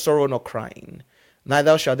 neither sorrow nor crying,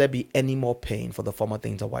 neither shall there be any more pain, for the former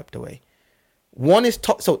things are wiped away.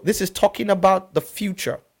 So this is talking about the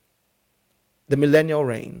future, the millennial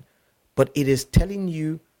reign. But it is telling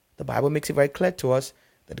you, the Bible makes it very clear to us,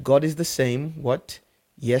 that God is the same, what?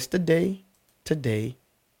 Yesterday, today,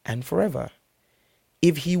 and forever.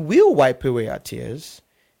 If he will wipe away our tears,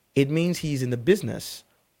 it means he's in the business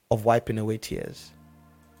of wiping away tears.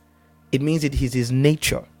 It means it is his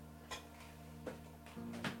nature.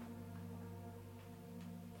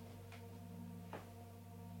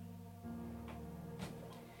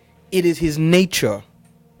 It is his nature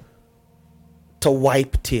to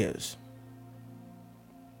wipe tears.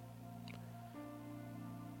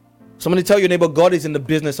 Somebody tell your neighbor, God is in the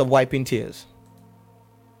business of wiping tears.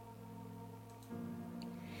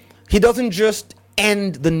 He doesn't just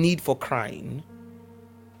end the need for crying.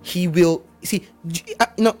 He will,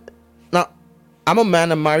 now, I'm a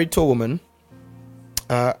man, I'm married to a woman,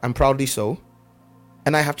 I'm proudly so,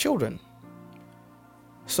 and I have children.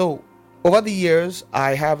 So, over the years,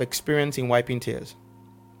 I have experience in wiping tears.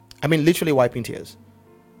 I mean, literally wiping tears.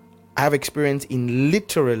 I have experience in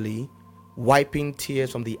literally wiping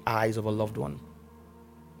tears from the eyes of a loved one.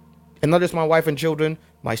 And not just my wife and children,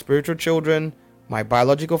 my spiritual children, my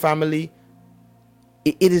biological family.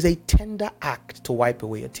 It is a tender act to wipe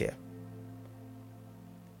away a tear.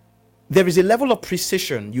 There is a level of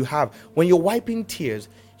precision you have when you're wiping tears.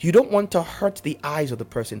 You don't want to hurt the eyes of the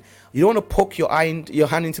person. You don't want to poke your hand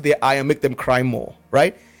into their eye and make them cry more,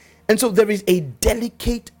 right? And so there is a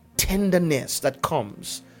delicate tenderness that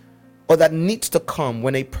comes, or that needs to come,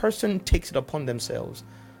 when a person takes it upon themselves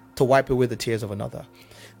to wipe away the tears of another.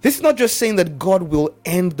 This is not just saying that God will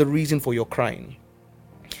end the reason for your crying.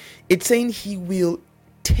 It's saying he will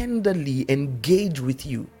tenderly engage with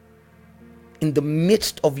you in the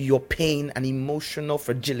midst of your pain and emotional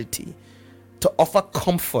fragility to offer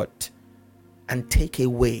comfort and take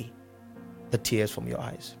away the tears from your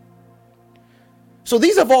eyes. So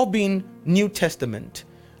these have all been New Testament.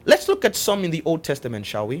 Let's look at some in the Old Testament,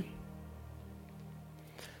 shall we?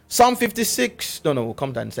 Psalm 56. No, we'll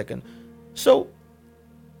come to that in a second. So,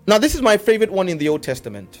 now this is my favorite one in the Old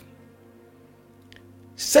Testament.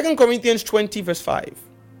 2 Corinthians 20 verse 5.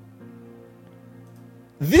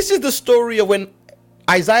 This is the story of when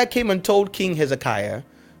Isaiah came and told King Hezekiah,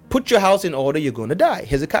 put your house in order, you're going to die.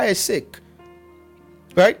 Hezekiah is sick.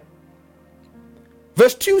 Right?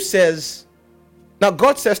 Verse 2 says, now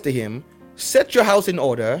God says to him, set your house in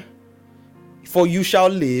order, for you shall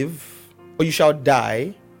live, or you shall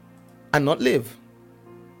die and not live.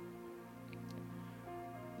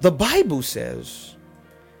 The Bible says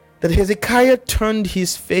that Hezekiah turned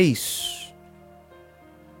his face.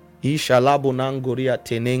 And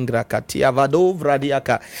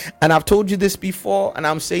I've told you this before, and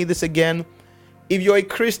I'm saying this again. If you're a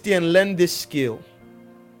Christian, learn this skill.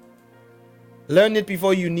 Learn it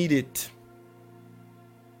before you need it.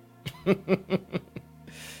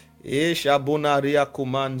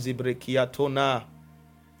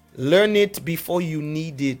 Learn it before you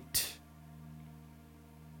need it.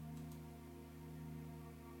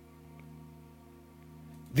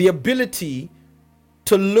 The ability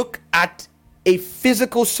to look at a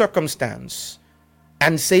physical circumstance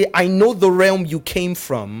and say, I know the realm you came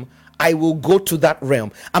from, I will go to that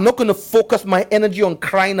realm. I'm not going to focus my energy on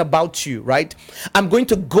crying about you, right? I'm going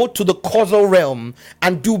to go to the causal realm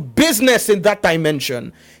and do business in that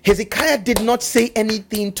dimension. Hezekiah did not say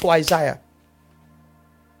anything to Isaiah.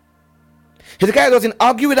 Hezekiah doesn't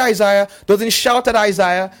argue with Isaiah, doesn't shout at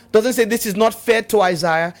Isaiah, doesn't say this is not fair to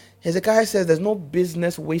Isaiah. Hezekiah says there's no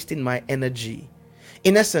business wasting my energy.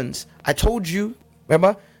 In essence, I told you,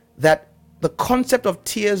 remember, that the concept of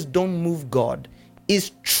tears don't move God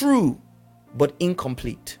is true but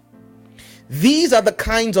incomplete. These are the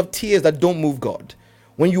kinds of tears that don't move God.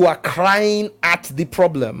 When you are crying at the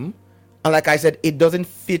problem, and like I said, it doesn't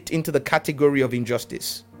fit into the category of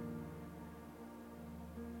injustice.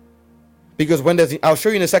 Because I'll show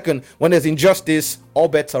you in a second, when there's injustice, all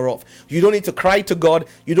bets are off. You don't need to cry to God.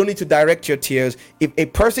 You don't need to direct your tears. If a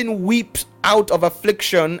person weeps out of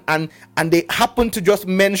affliction and they happen to just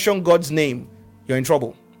mention God's name, you're in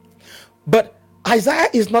trouble. But Hezekiah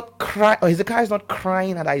is not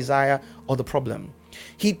crying at Isaiah or the problem.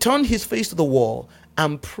 He turned his face to the wall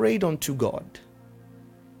and prayed unto God.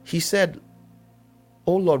 He said,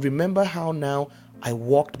 oh Lord, remember how now I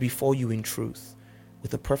walked before you in truth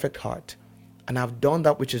with a perfect heart, and I've done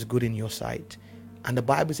that which is good in your sight. And the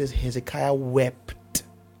Bible says Hezekiah wept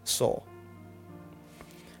sore.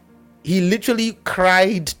 He literally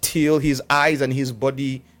cried till his eyes and his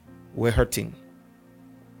body were hurting.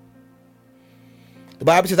 The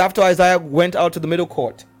Bible says after Isaiah went out to the middle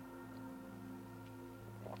court,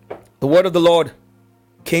 the word of the Lord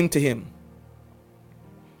came to him.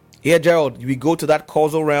 Here, Gerald, we go to that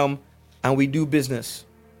causal realm and we do business.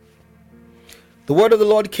 The word of the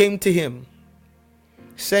Lord came to him,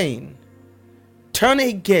 saying, turn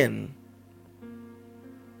again.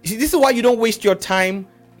 You see, this is why you don't waste your time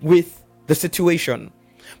with the situation.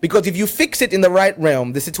 Because if you fix it in the right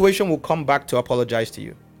realm, the situation will come back to apologize to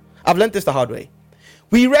you. I've learned this the hard way.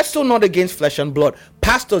 We wrestle not against flesh and blood.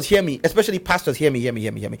 Pastors, hear me. Especially pastors, hear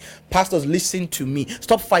me. Pastors, listen to me.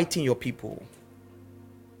 Stop fighting your people.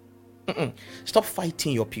 Stop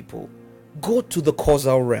fighting your people. Go to the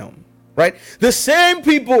causal realm. Right? The same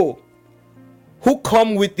people who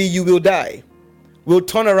come with the you will die will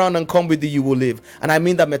turn around and come with the you will live. And I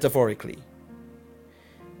mean that metaphorically.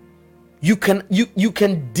 You can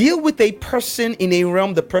deal with a person in a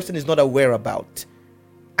realm the person is not aware about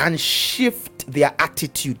and shift their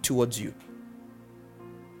attitude towards you.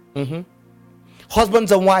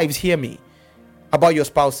 Husbands and wives, hear me about your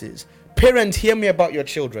spouses. Parents, hear me about your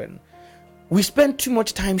children. We spend too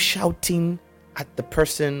much time shouting at the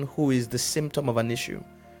person who is the symptom of an issue.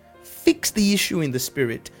 Fix the issue in the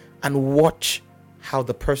spirit and watch how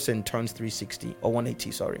the person turns 360 or 180,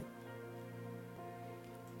 sorry.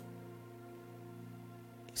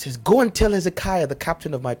 It says, go and tell Hezekiah, the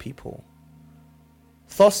captain of my people.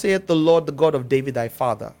 Thus saith the Lord, the God of David thy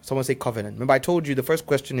father. Someone say covenant. Remember I told you the first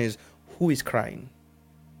question is, who is crying?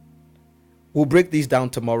 We'll break these down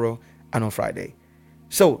tomorrow and on Friday.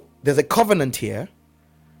 So there's a covenant here.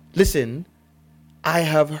 Listen, I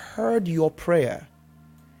have heard your prayer.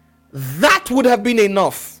 That would have been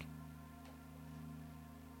enough.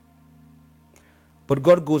 But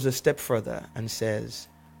God goes a step further and says,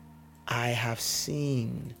 I have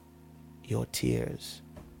seen your tears.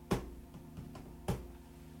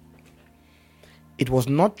 It was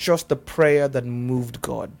not just the prayer that moved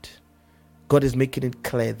God. God is making it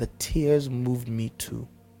clear the tears moved me too.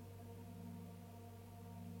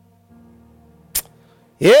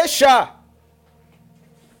 Yesha.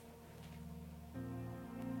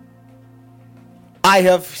 I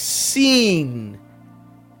have seen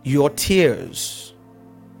your tears,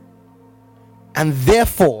 and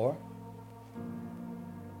therefore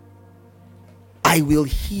I will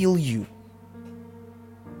heal you.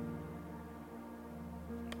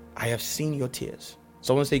 I have seen your tears.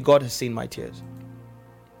 Someone say, God has seen my tears.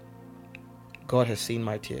 God has seen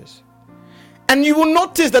my tears. And you will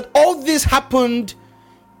notice that all this happened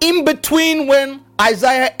in between when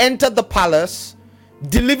Isaiah entered the palace,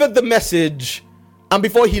 delivered the message, and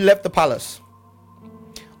before he left the palace.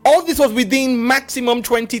 All this was within maximum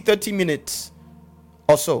 20-30 minutes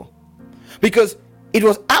or so. Because it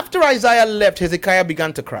was after Isaiah left, Hezekiah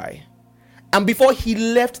began to cry. And before he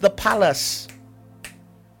left the palace,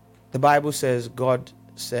 the Bible says, God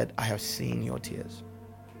said, I have seen your tears.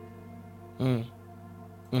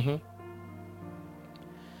 Esther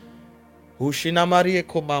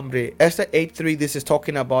 8:3, this is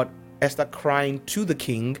talking about Esther crying to the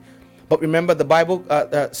king. But remember, the Bible,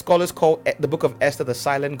 scholars call the book of Esther the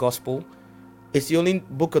silent gospel. It's the only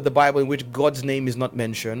book of the Bible in which God's name is not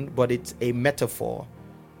mentioned, but it's a metaphor.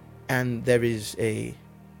 And there is a...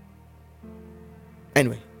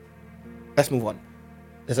 Anyway, let's move on.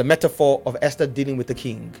 There's a metaphor of Esther dealing with the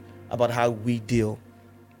king about how we deal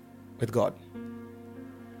with God.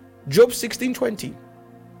 Job 16:20.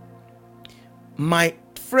 My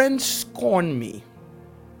friends scorn me,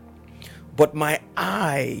 but my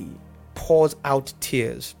eye pours out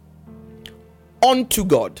tears unto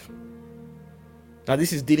God. Now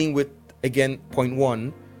this is dealing with, again, point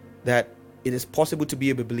 1, that it is possible to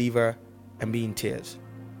be a believer and be in tears.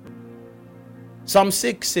 Psalm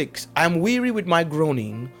 6:6. I'm weary with my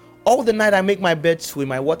groaning. All the night I make my bed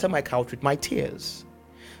swim. I water my couch with my tears.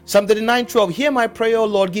 Psalm 39:12. Hear my prayer, O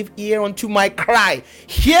Lord. Give ear unto my cry.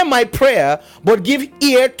 Hear my prayer, but give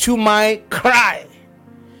ear to my cry.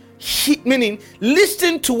 Meaning,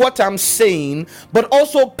 listen to what I'm saying, but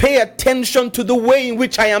also pay attention to the way in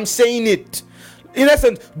which I am saying it. In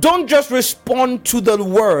essence, don't just respond to the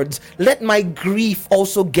words. Let my grief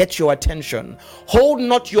also get your attention. Hold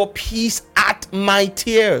not your peace at my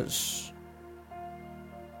tears.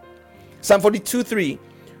 Psalm 42:3.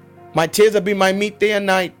 My tears have been my meat day and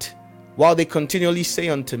night, while they continually say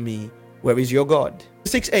unto me, where is your God?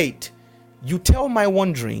 6:8. You tell my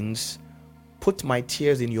wanderings, put my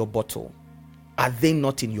tears in your bottle. Are they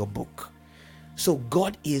not in your book? So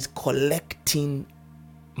God is collecting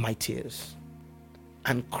my tears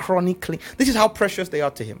and chronicling. This is how precious they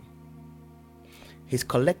are to him. He's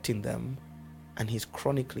collecting them and he's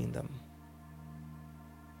chronicling them.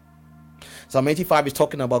 Psalm 85 is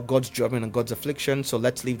talking about God's judgment and God's affliction, so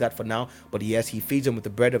let's leave that for now. But yes, he feeds them with the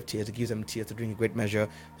bread of tears. He gives them tears to drink in great measure.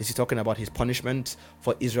 This is talking about his punishment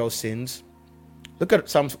for Israel's sins. Look at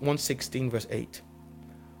Psalm 116 verse 8.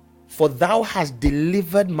 For thou hast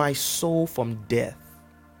delivered my soul from death,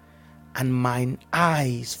 and mine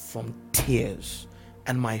eyes from tears,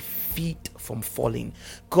 and my feet from falling.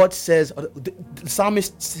 God says, the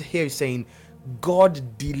psalmist here is saying,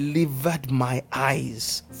 God delivered my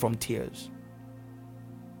eyes from tears.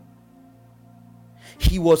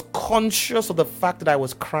 He was conscious of the fact that I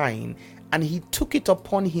was crying, and he took it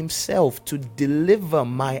upon himself to deliver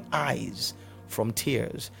my eyes from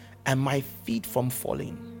tears and my feet from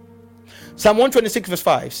falling. Psalm 126 verse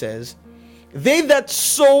 5 says, they that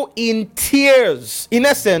sow in tears, in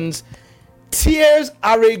essence, tears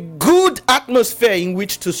are a good atmosphere in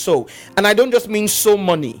which to sow. And I don't just mean sow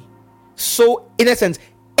money. So in essence,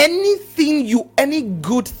 any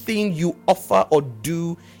good thing you offer or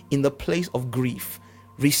do in the place of grief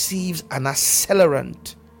receives an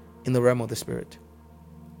accelerant in the realm of the spirit.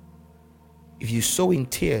 If you sow in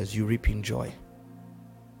tears, you reap in joy.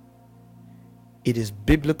 it is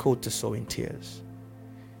biblical to sow in tears.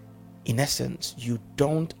 In essence, you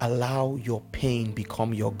don't allow your pain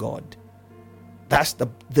become your God. That's the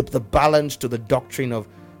balance to the doctrine of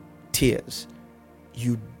tears.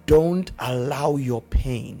 You don't allow your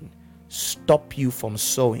pain stop you from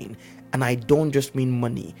sowing. And I don't just mean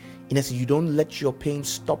money. In essence, you don't let your pain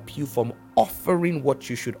stop you from offering what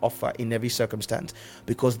you should offer in every circumstance,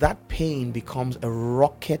 because that pain becomes a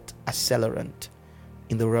rocket accelerant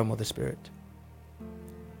in the realm of the spirit.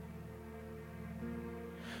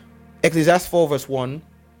 Ecclesiastes 4 verse 1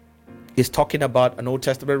 is talking about an Old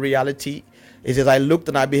Testament reality. It says, I looked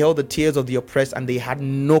and I beheld the tears of the oppressed, and they had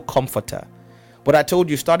no comforter. But I told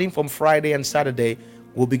you, starting from Friday and Saturday,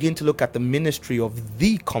 we'll begin to look at the ministry of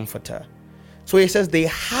the comforter. So it says they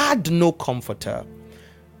had no comforter,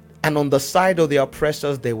 and on the side of the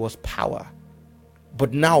oppressors there was power.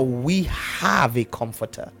 But now we have a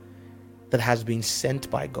comforter that has been sent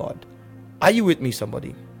by God. Are you with me,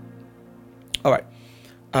 somebody? All right.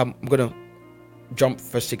 I'm going to jump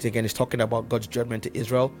verse 6 again. It's talking about God's judgment to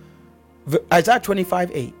Israel. Isaiah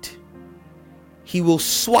 25:8. He will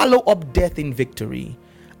swallow up death in victory,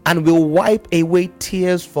 and will wipe away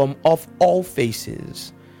tears from off all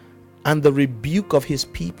faces, and the rebuke of his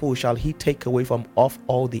people shall he take away from off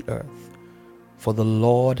all the earth, for the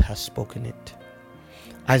Lord has spoken it.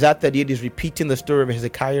 Isaiah 38 is repeating the story of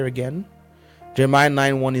Hezekiah again. Jeremiah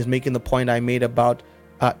 9:1 is making the point I made about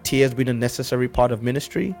tears being a necessary part of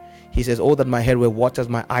ministry. He says, oh, that my head were waters,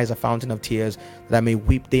 my eyes a fountain of tears, that I may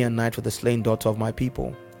weep day and night for the slain daughter of my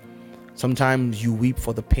people. Sometimes you weep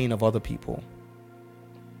for the pain of other people.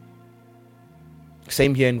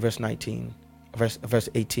 Same here in verse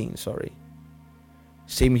 18, sorry.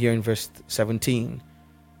 Same here in verse 17.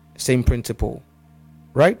 Same principle,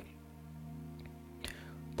 right?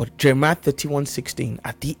 But Jeremiah 31:16,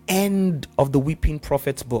 at the end of the weeping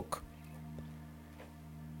prophet's book,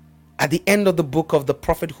 at the end of the book of the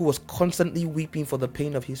prophet who was constantly weeping for the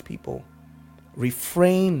pain of his people,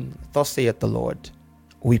 refrain, thus saith the Lord,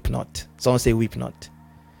 weep not. Someone say, weep not.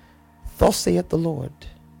 Thus saith the Lord,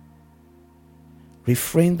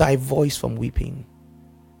 refrain thy voice from weeping,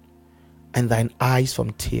 and thine eyes from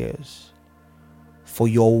tears, for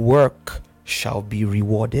your work shall be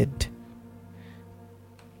rewarded.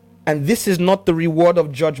 And this is not the reward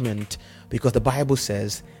of judgment, because the Bible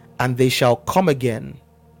says, and they shall come again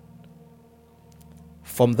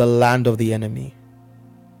from the land of the enemy.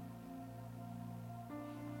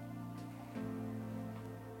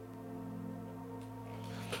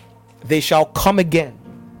 They shall come again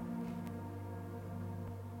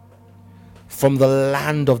from the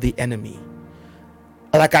land of the enemy.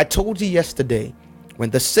 Like I told you yesterday, when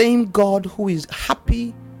the same God who is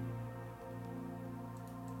happy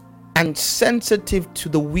and sensitive to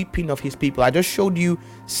the weeping of his people, I just showed you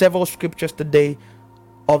several scriptures today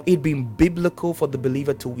of it being biblical for the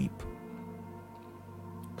believer to weep.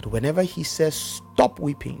 But whenever he says stop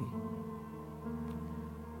weeping,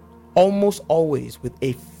 almost always, with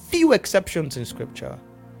a few exceptions in scripture,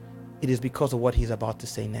 it is because of what he's about to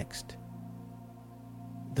say next.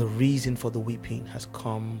 The reason for the weeping has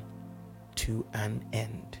come to an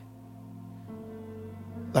end.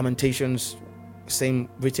 Lamentations, same,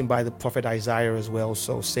 written by the prophet Isaiah as well,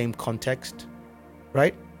 so same context,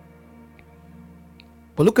 right?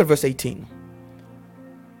 But look at verse 18.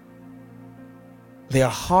 Their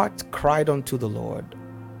heart cried unto the Lord,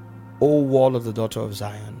 O wall of the daughter of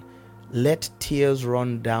Zion, let tears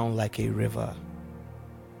run down like a river.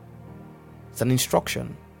 It's an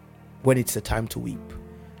instruction when it's the time to weep.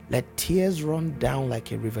 Let tears run down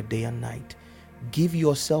like a river day and night. Give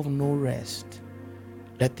yourself no rest.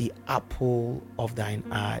 Let the apple of thine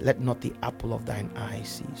eye, let not the apple of thine eye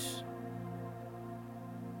cease.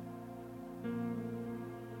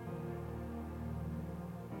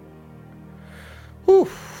 Whew.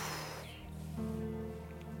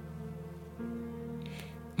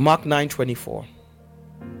 Mark 9:24.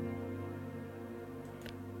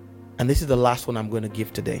 And this is the last one I'm going to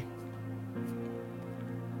give today.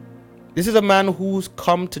 This is a man who's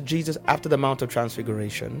come to Jesus after the Mount of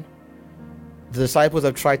Transfiguration. The disciples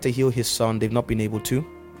have tried to heal his son. They've not been able to.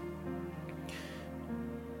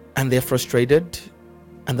 And they're frustrated.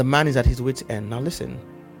 And the man is at his wit's end. Now listen.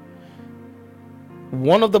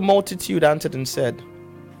 One of the multitude answered and said,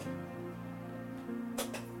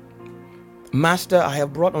 Master, I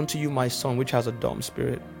have brought unto you my son, which has a dumb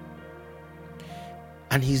spirit.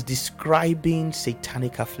 And he's describing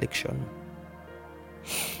satanic affliction.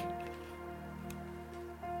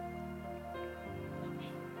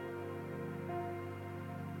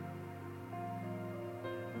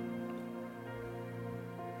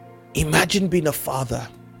 Imagine being a father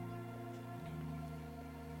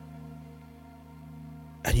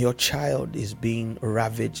and your child is being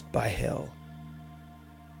ravaged by hell,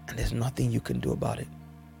 and there's nothing you can do about it.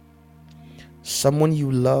 Someone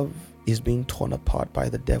you love is being torn apart by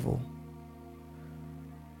the devil,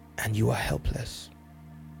 and you are helpless.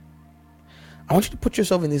 I want you to put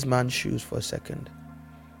yourself in this man's shoes for a second.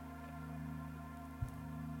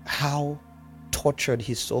 How tortured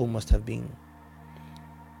his soul must have been.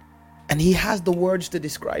 And he has the words to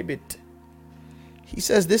describe it. He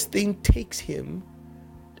says this thing takes him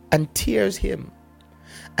and tears him,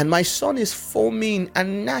 and my son is foaming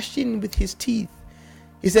and gnashing with his teeth.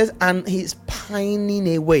 He says, and he's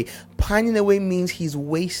pining away. Pining away means he's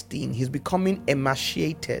wasting, he's becoming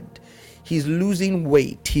emaciated, he's losing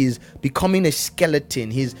weight, he's becoming a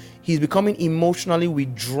skeleton, he's becoming emotionally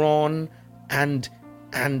withdrawn and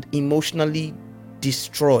emotionally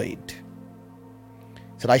destroyed.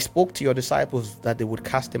 So I spoke to your disciples that they would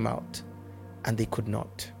cast him out, and they could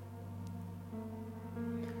not.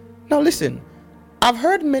 Now listen, I've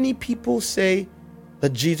heard many people say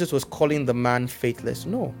that Jesus was calling the man faithless.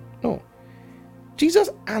 No. Jesus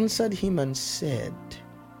answered him and said,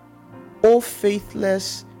 "O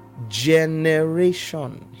faithless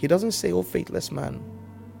generation." He doesn't say, "O faithless man."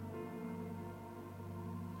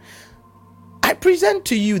 I present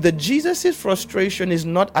to you that Jesus' frustration is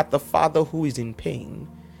not at the father who is in pain.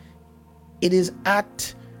 It is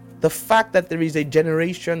at the fact that there is a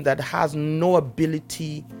generation that has no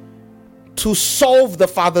ability to solve the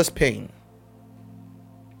father's pain.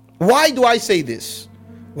 Why do I say this?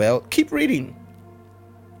 Well, keep reading.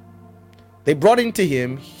 They brought him to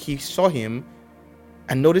him, he saw him,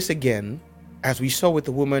 and notice again, as we saw with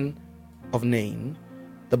the woman of Nain,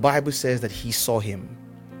 the Bible says that he saw him.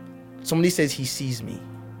 Somebody says he sees me.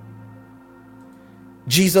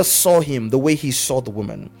 Jesus saw him the way he saw the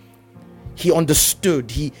woman. He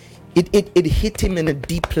understood. It hit him in a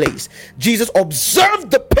deep place. Jesus observed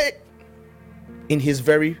the pain in his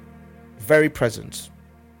very, very presence.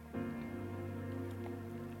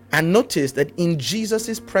 And notice that in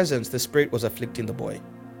Jesus' presence, the Spirit was afflicting the boy.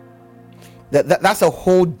 That's a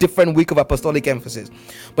whole different week of apostolic emphasis.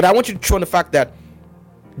 But I want you to show on the fact that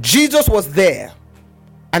Jesus was there,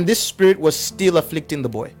 and this Spirit was still afflicting the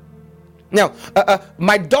boy. Now,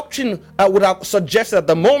 my doctrine would have suggested that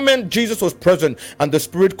the moment Jesus was present and the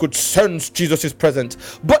Spirit could sense Jesus'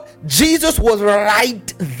 presence, but Jesus was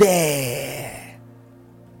right there,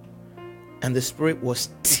 and the Spirit was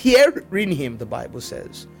tearing him. The Bible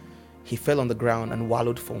says he fell on the ground and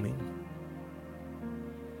wallowed foaming.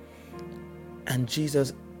 And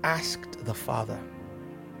Jesus asked the Father,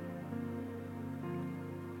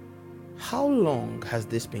 "How long has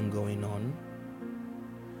this been going on?"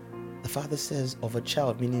 The Father says, "Of a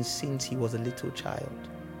child," meaning since he was a little child.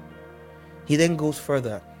 He then goes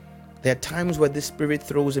further. There are times where this Spirit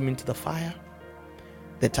throws him into the fire.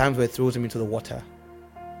 There are times where it throws him into the water.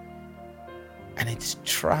 And it's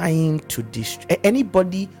trying to destroy.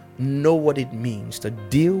 Anybody know what it means to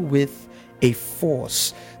deal with a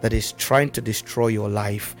force that is trying to destroy your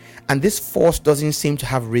life? And this force doesn't seem to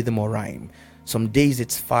have rhythm or rhyme. Some days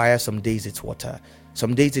it's fire, some days it's water.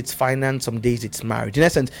 Some days it's finance, some days it's marriage. In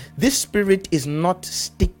essence, this spirit is not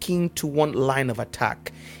sticking to one line of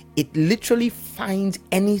attack. It literally finds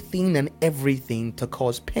anything and everything to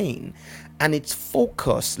cause pain. And its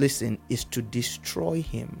focus, listen, is to destroy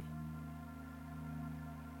him.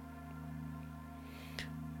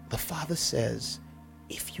 The Father says,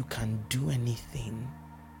 if you can do anything,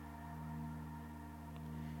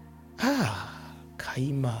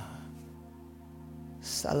 Kaima,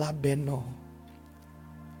 Salabeno,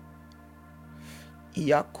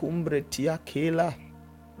 Iakumbre tiakela,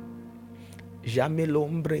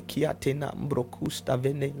 Jamelombre kiatena mbrokusta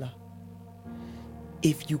venela.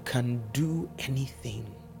 If you can do anything,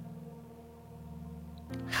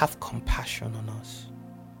 have compassion on us.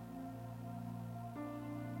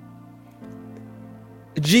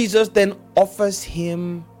 Jesus then offers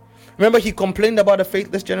him, remember he complained about a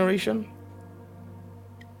faithless generation?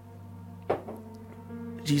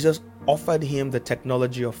 Jesus offered him the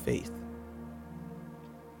technology of faith.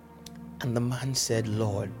 And the man said,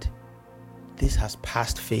 "Lord, this has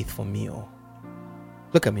passed faith for me. Oh,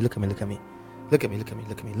 look at me, look at me, look at me. Look at me, look at me,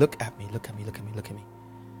 look at me, look at me, look at me, look at me, look at me."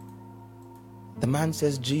 The man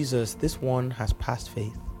says, "Jesus, this one has passed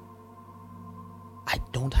faith. I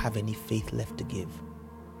don't have any faith left to give."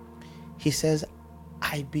 He says,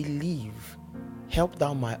 "I believe, help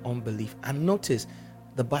thou my unbelief." And notice,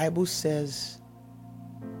 the Bible says,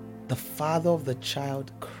 the father of the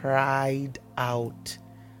child cried out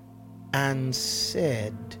and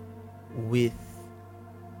said with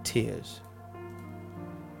tears.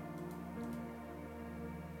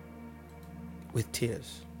 with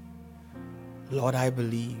tears. Lord, I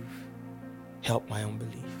believe. Help my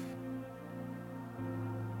unbelief.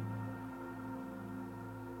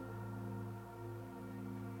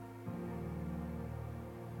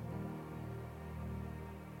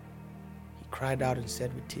 He cried out and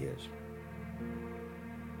said with tears.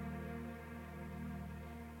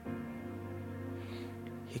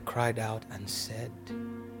 He cried out and said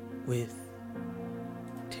with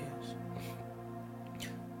tears.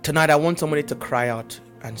 Tonight I want somebody to cry out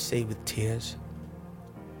and say with tears.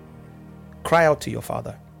 Cry out to your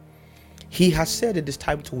Father. He has said it is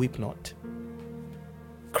time to weep not.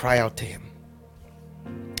 Cry out to him.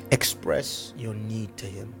 Express your need to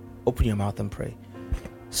him. Open your mouth and pray.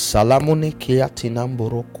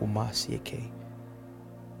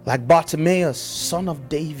 Like Bartimaeus, son of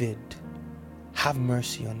David, have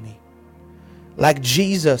mercy on me. Like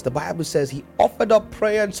Jesus, the Bible says he offered up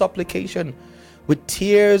prayer and supplication with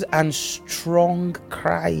tears and strong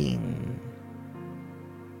crying.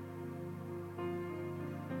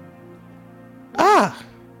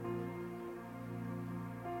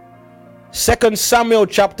 Second Samuel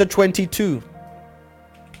chapter 22.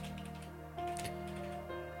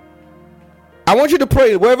 I want you to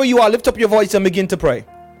pray wherever you are. Lift up your voice and begin to pray.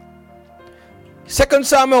 Second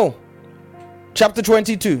Samuel chapter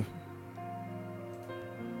 22.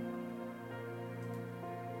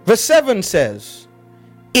 Verse 7 says,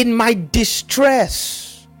 in my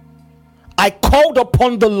distress, I called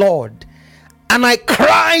upon the Lord and I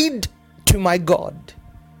cried to my God,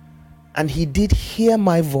 and he did hear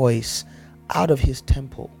my voice out of his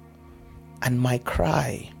temple, and my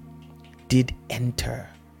cry did enter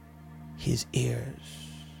his ears.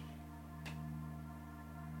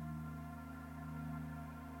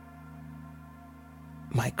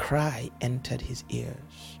 My cry entered his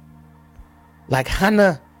ears. Like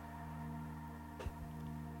Hannah,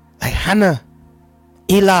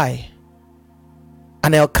 Eli,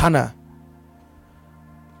 and Elkanah.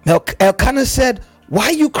 Elkanah said, why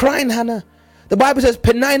are you crying, Hannah? The Bible says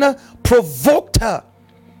Peninnah provoked her.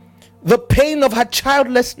 The pain of her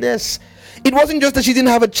childlessness. It wasn't just that she didn't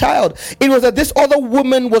have a child. It was that this other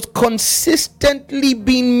woman was consistently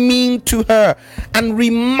being mean to her and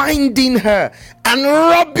reminding her and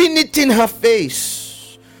rubbing it in her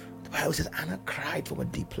face. The Bible says Anna cried from a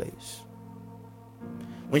deep place.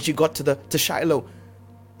 When she got to Shiloh,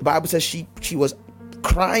 the Bible says she was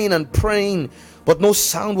crying and praying, but no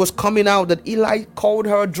sound was coming out. That Eli called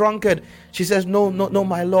her a drunkard. She says, no,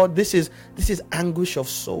 my Lord, this is anguish of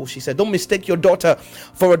soul. She said, don't mistake your daughter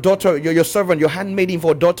for a daughter, your servant, your handmaiden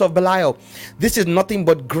for a daughter of Belial. This is nothing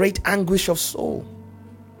but great anguish of soul.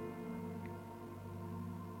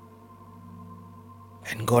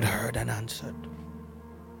 And God heard and answered.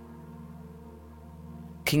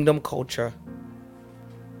 Kingdom culture,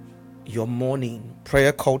 your mourning,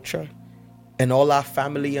 prayer culture, and all our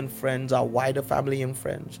family and friends, our wider family and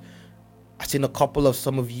friends. I've seen a couple of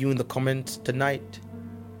some of you in the comments tonight.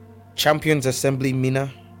 Champions Assembly,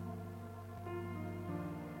 Mina.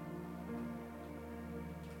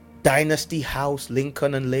 Dynasty House,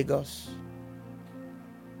 Lincoln and Lagos.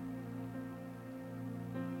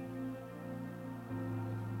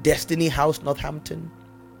 Destiny House, Northampton.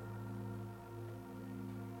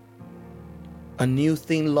 A New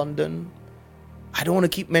Thing, London. I don't want to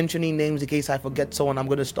keep mentioning names in case I forget someone. I'm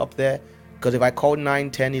going to stop there, because if I call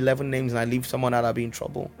 9, 10, 11 names and I leave someone out, I'll be in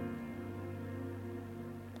trouble.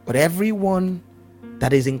 But everyone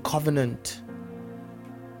that is in covenant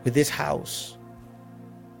with this house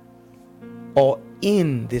or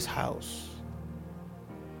in this house,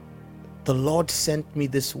 the Lord sent me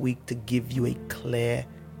this week to give you a clear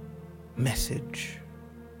message.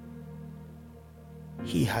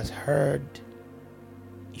 He has heard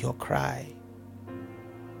your cry.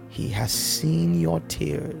 He has seen your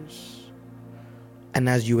tears. And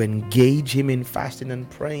as you engage him in fasting and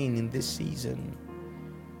praying in this season,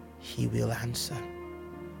 he will answer.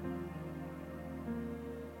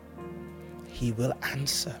 He will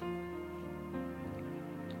answer.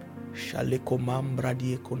 He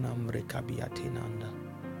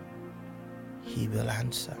will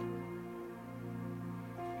answer.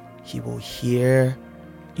 He will hear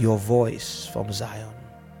your voice from Zion.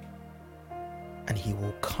 And he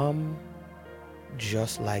will come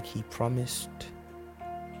just like he promised.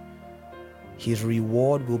 His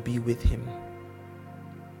reward will be with him.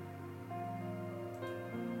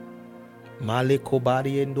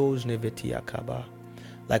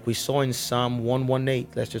 Like we saw in Psalm 118.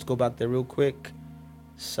 Let's just go back there real quick.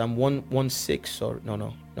 Psalm 116, or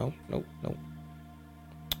no,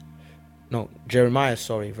 Jeremiah,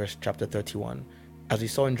 verse chapter 31. As we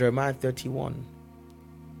saw in Jeremiah 31,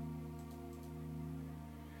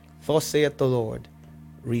 Thus saith the Lord,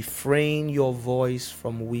 refrain your voice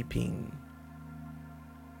from weeping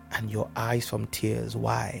and your eyes from tears.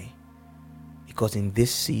 Why? Because in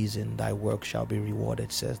this season thy work shall be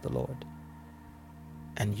rewarded, says the Lord,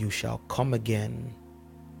 and you shall come again.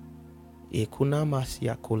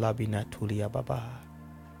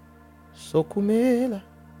 Sokumela.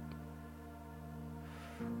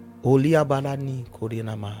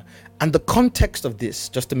 And the context of this,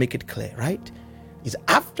 just to make it clear, right, is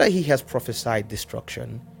after he has prophesied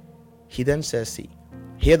destruction, he then says, see,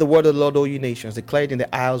 hear the word of the Lord, O you nations, declared in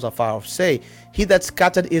the isles afar off. Say, he that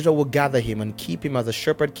scattered Israel will gather him and keep him as a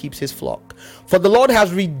shepherd keeps his flock. For the Lord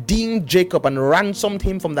has redeemed Jacob and ransomed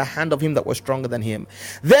him from the hand of him that was stronger than him.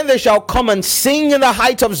 Then they shall come and sing in the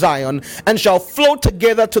height of Zion, and shall flow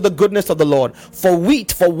together to the goodness of the Lord, for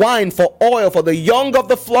wheat, for wine, for oil, for the young of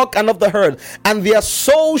the flock and of the herd. And their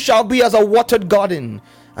soul shall be as a watered garden,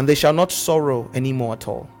 and they shall not sorrow any more at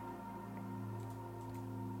all.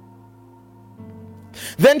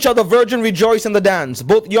 Then shall the virgin rejoice in the dance,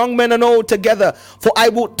 both young men and old together, for I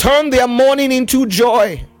will turn their mourning into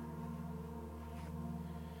joy,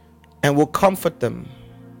 and will comfort them,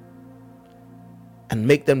 and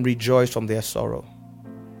make them rejoice from their sorrow.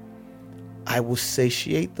 I will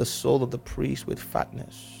satiate the soul of the priest with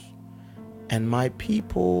fatness, and my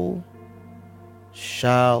people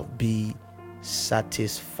shall be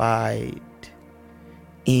satisfied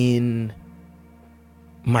with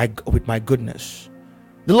my goodness.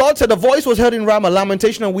 The Lord said, a voice was heard in Ramah,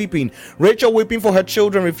 lamentation and weeping, Rachel weeping for her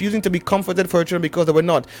children, refusing to be comforted for her children because they were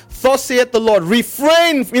not. Thus saith the Lord,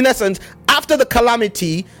 refrain, in essence, after the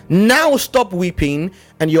calamity, now stop weeping,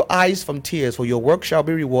 and your eyes from tears, for your work shall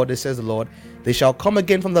be rewarded, says the Lord. They shall come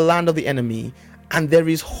again from the land of the enemy, and there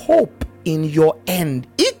is hope in your end.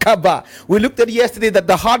 Ikaba. We looked at yesterday that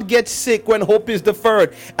the heart gets sick when hope is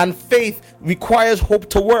deferred, and faith requires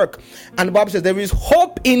hope to work. And the Bible says there is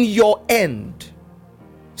hope in your end,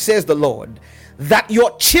 says the Lord, that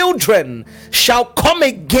your children shall come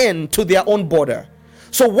again to their own border.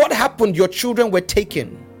 So what happened? Your children were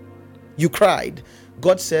taken. You cried.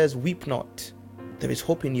 God says, weep not. There is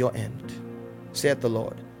hope in your end, saith the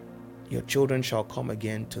Lord. Your children shall come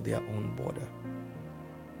again to their own border.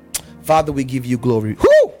 Father, we give you glory.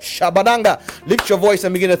 Whoo! Shabadanga. Lift your voice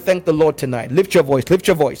and begin to thank the Lord tonight. Lift your voice. Lift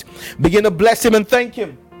your voice. Begin to bless him and thank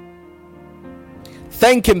him.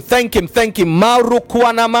 Thank him, thank him, thank him.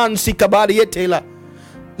 Marukuanaman sikabarietela.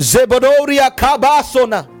 Zebodoria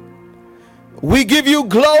kabasona. We give you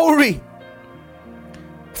glory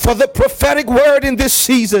for the prophetic word in this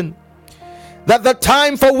season, that the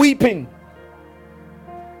time for weeping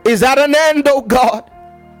is at an end, oh God.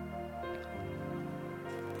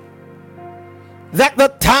 That the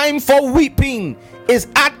time for weeping is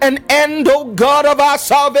at an end, oh God of our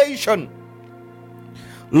salvation.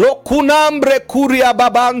 Lokunambre kuria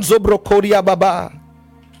babanzo brokoria baba.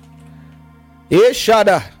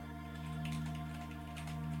 Eshada.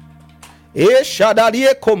 Eshada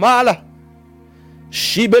die komala.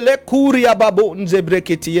 Shibele kuria babonze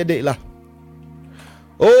breketi yedela.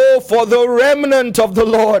 Oh, for the remnant of the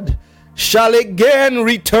Lord shall again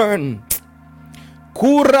return.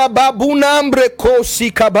 Kura babunambre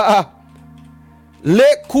kosikaba.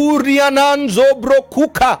 Le kuriananzo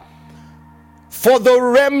brokuka. For the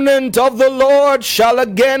remnant of the Lord shall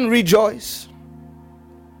again rejoice.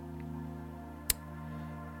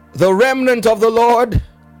 The remnant of the Lord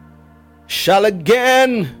shall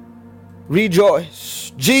again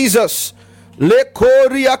rejoice. Jesus. Le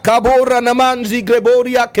koria kabora namanzi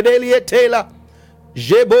greboria kedelietela.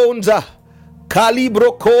 Jebonza.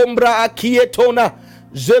 Calibro combra akietona.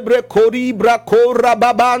 Zebre koribra kora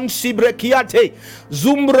baban sibrekiate.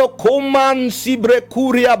 Zumbro koman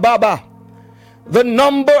sibrekuria baba. The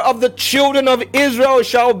number of the children of Israel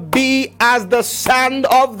shall be as the sand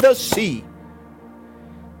of the sea.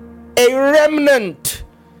 A remnant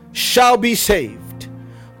shall be saved.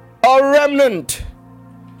 A remnant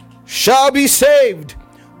shall be saved.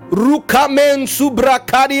 Rukamen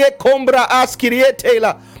subrakadie kombra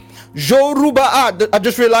askirietela. Joruba. I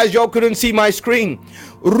just realized y'all couldn't see my screen.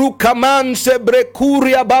 Rukaman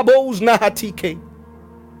sebrekuria babos nahatike.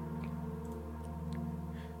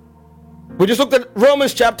 We just looked at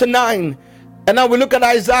Romans chapter 9, and now we look at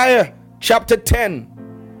Isaiah chapter 10.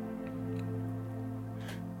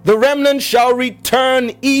 The remnant shall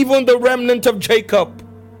return, even the remnant of Jacob,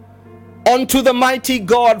 unto the mighty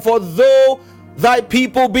God. For though thy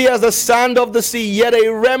people be as the sand of the sea, yet a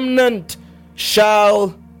remnant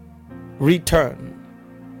shall return.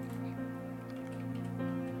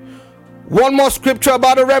 One more scripture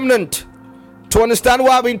about a remnant to understand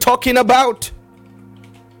what I've been talking about.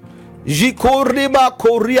 Jikoriba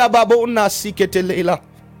koria babona siketelela.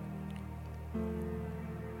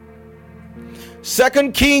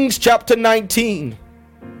 2 Kings chapter 19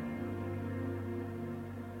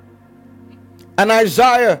 and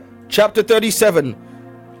Isaiah chapter 37.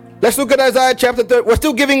 Let's look at Isaiah chapter 30. We're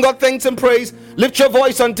still giving God thanks and praise. Lift your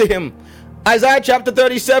voice unto him. Isaiah chapter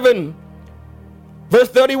 37 verse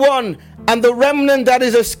 31. And the remnant that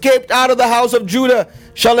is escaped out of the house of Judah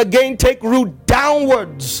shall again take root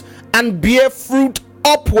downwards and bear fruit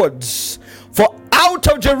upwards. For out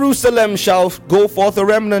of Jerusalem shall go forth a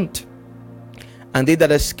remnant, and they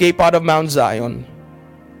that escape out of Mount Zion.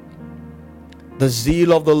 The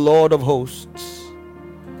zeal of the Lord of hosts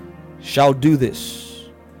shall do this.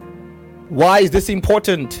 Why is this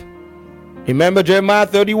important? Remember Jeremiah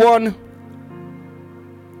 31.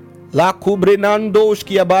 La kubrenando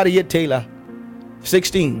shkiabarietela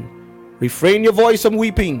 16. Refrain your voice from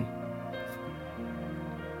weeping.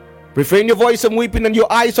 Refrain your voice from weeping and your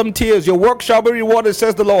eyes from tears. Your work shall be rewarded,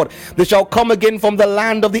 says the Lord. They shall come again from the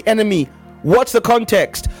land of the enemy. What's the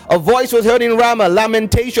context? A voice was heard in Ramah,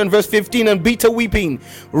 lamentation, verse 15, and bitter weeping.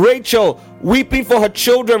 Rachel weeping for her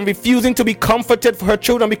children, refusing to be comforted for her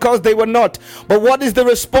children because they were not. But what is the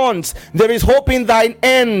response? There is hope in thine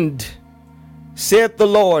end, saith the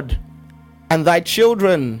Lord, and thy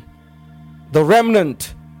children, the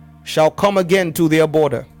remnant, shall come again to their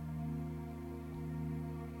border.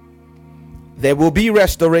 There will be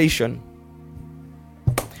restoration.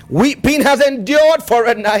 Weeping has endured for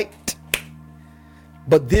a night,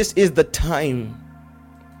 but this is the time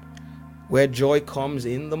where joy comes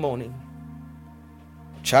in the morning.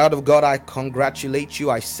 Child of God, I congratulate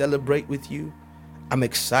you. I celebrate with you. I'm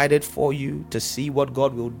excited for you to see what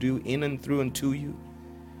God will do in and through and to you.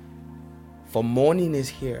 For morning is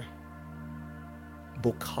here.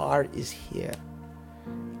 Bokar is here.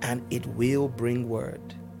 And it will bring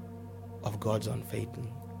word of God's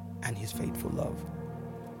unfailing and his faithful love.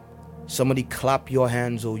 Somebody clap your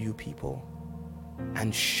hands, oh you people,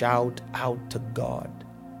 and shout out to God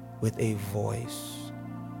with a voice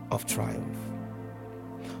of triumph.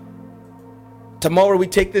 Tomorrow we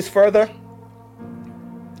take this further.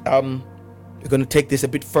 We're going to take this a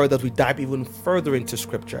bit further as we dive even further into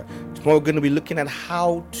scripture. Tomorrow we're going to be looking at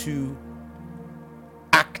how to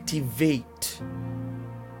activate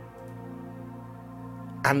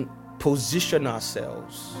and position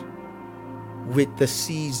ourselves with the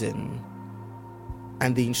season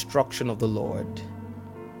and the instruction of the Lord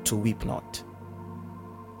to weep not.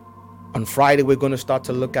 On Friday, we're going to start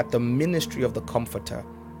to look at the ministry of the Comforter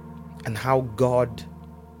and how God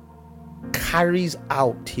carries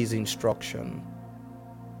out his instruction,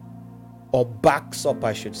 or backs up,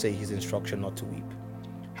 I should say, his instruction not to weep.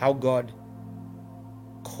 How God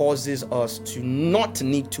causes us to not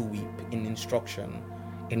need to weep in instruction,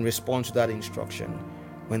 in response to that instruction,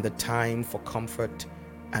 when the time for comfort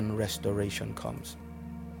and restoration comes.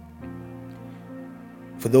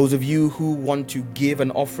 For those of you who want to give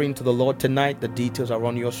an offering to the Lord tonight, the details are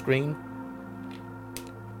on your screen,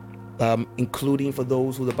 including for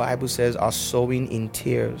those who the Bible says are sowing in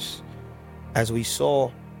tears. As we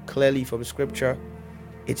saw clearly from scripture,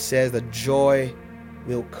 it says that joy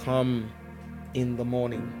will come in the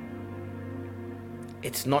morning.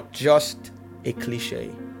 It's not just a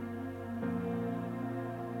cliche.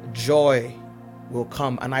 Joy will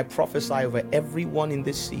come, and I prophesy over everyone in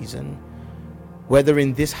this season, whether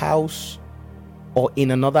in this house or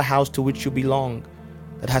in another house to which you belong,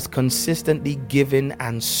 that has consistently given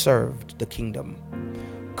and served the kingdom,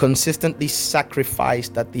 consistently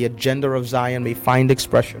sacrificed that the agenda of Zion may find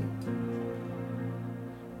expression,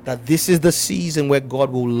 that this is the season where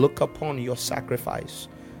God will look upon your sacrifice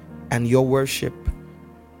and your worship,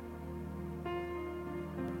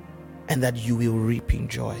 and that you will reap in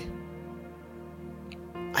joy.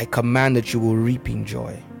 I command that you will reap in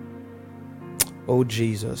joy. Oh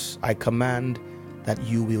Jesus, I command that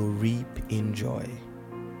you will reap in joy.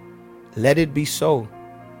 Let it be so,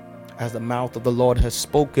 as the mouth of the Lord has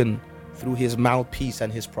spoken through his mouthpiece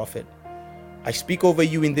and his prophet. I speak over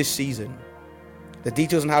you in this season. The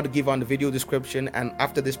details on how to give on the video description, and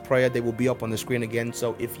after this prayer they will be up on the screen again.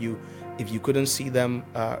 So if you couldn't see them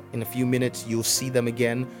in a few minutes, you'll see them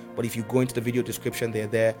again. But if you go into the video description, they're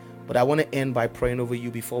there. But I want to end by praying over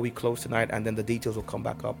you before we close tonight, and then the details will come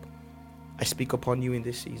back up. I speak upon you in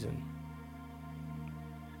this season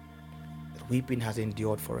that weeping has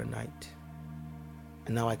endured for a night,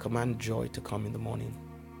 and now I command joy to come in the morning.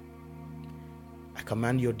 I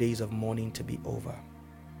command your days of mourning to be over.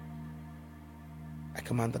 I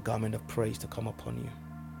command the garment of praise to come upon you.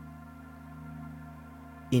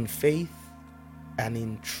 In faith and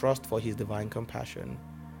in trust for his divine compassion,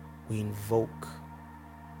 we invoke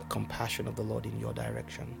the compassion of the Lord in your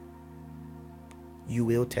direction. You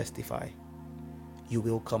will testify. You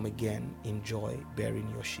will come again in joy, bearing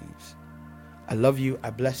your sheaves. I love you. I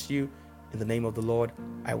bless you. In the name of the Lord,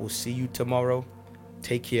 I will see you tomorrow.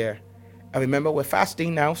 Take care. And remember, we're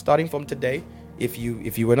fasting now, starting from today. If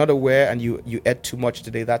you were not aware and you ate too much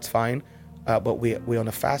today, that's fine. But we're on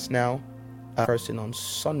a fast now. Person on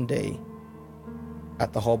Sunday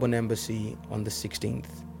at the Holborn Embassy on the 16th.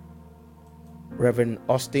 Reverend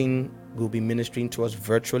Austin will be ministering to us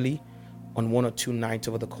virtually on 1 or 2 nights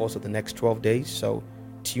over the course of the next 12 days. So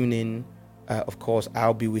tune in. Of course,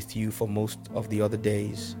 I'll be with you for most of the other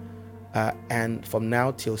days. And from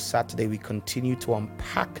now till Saturday, we continue to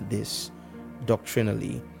unpack this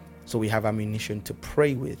doctrinally, so we have ammunition to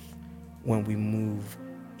pray with when we move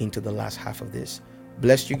into the last half of this.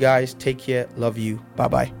 Bless you guys. Take care. Love you.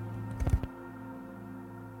 Bye-bye.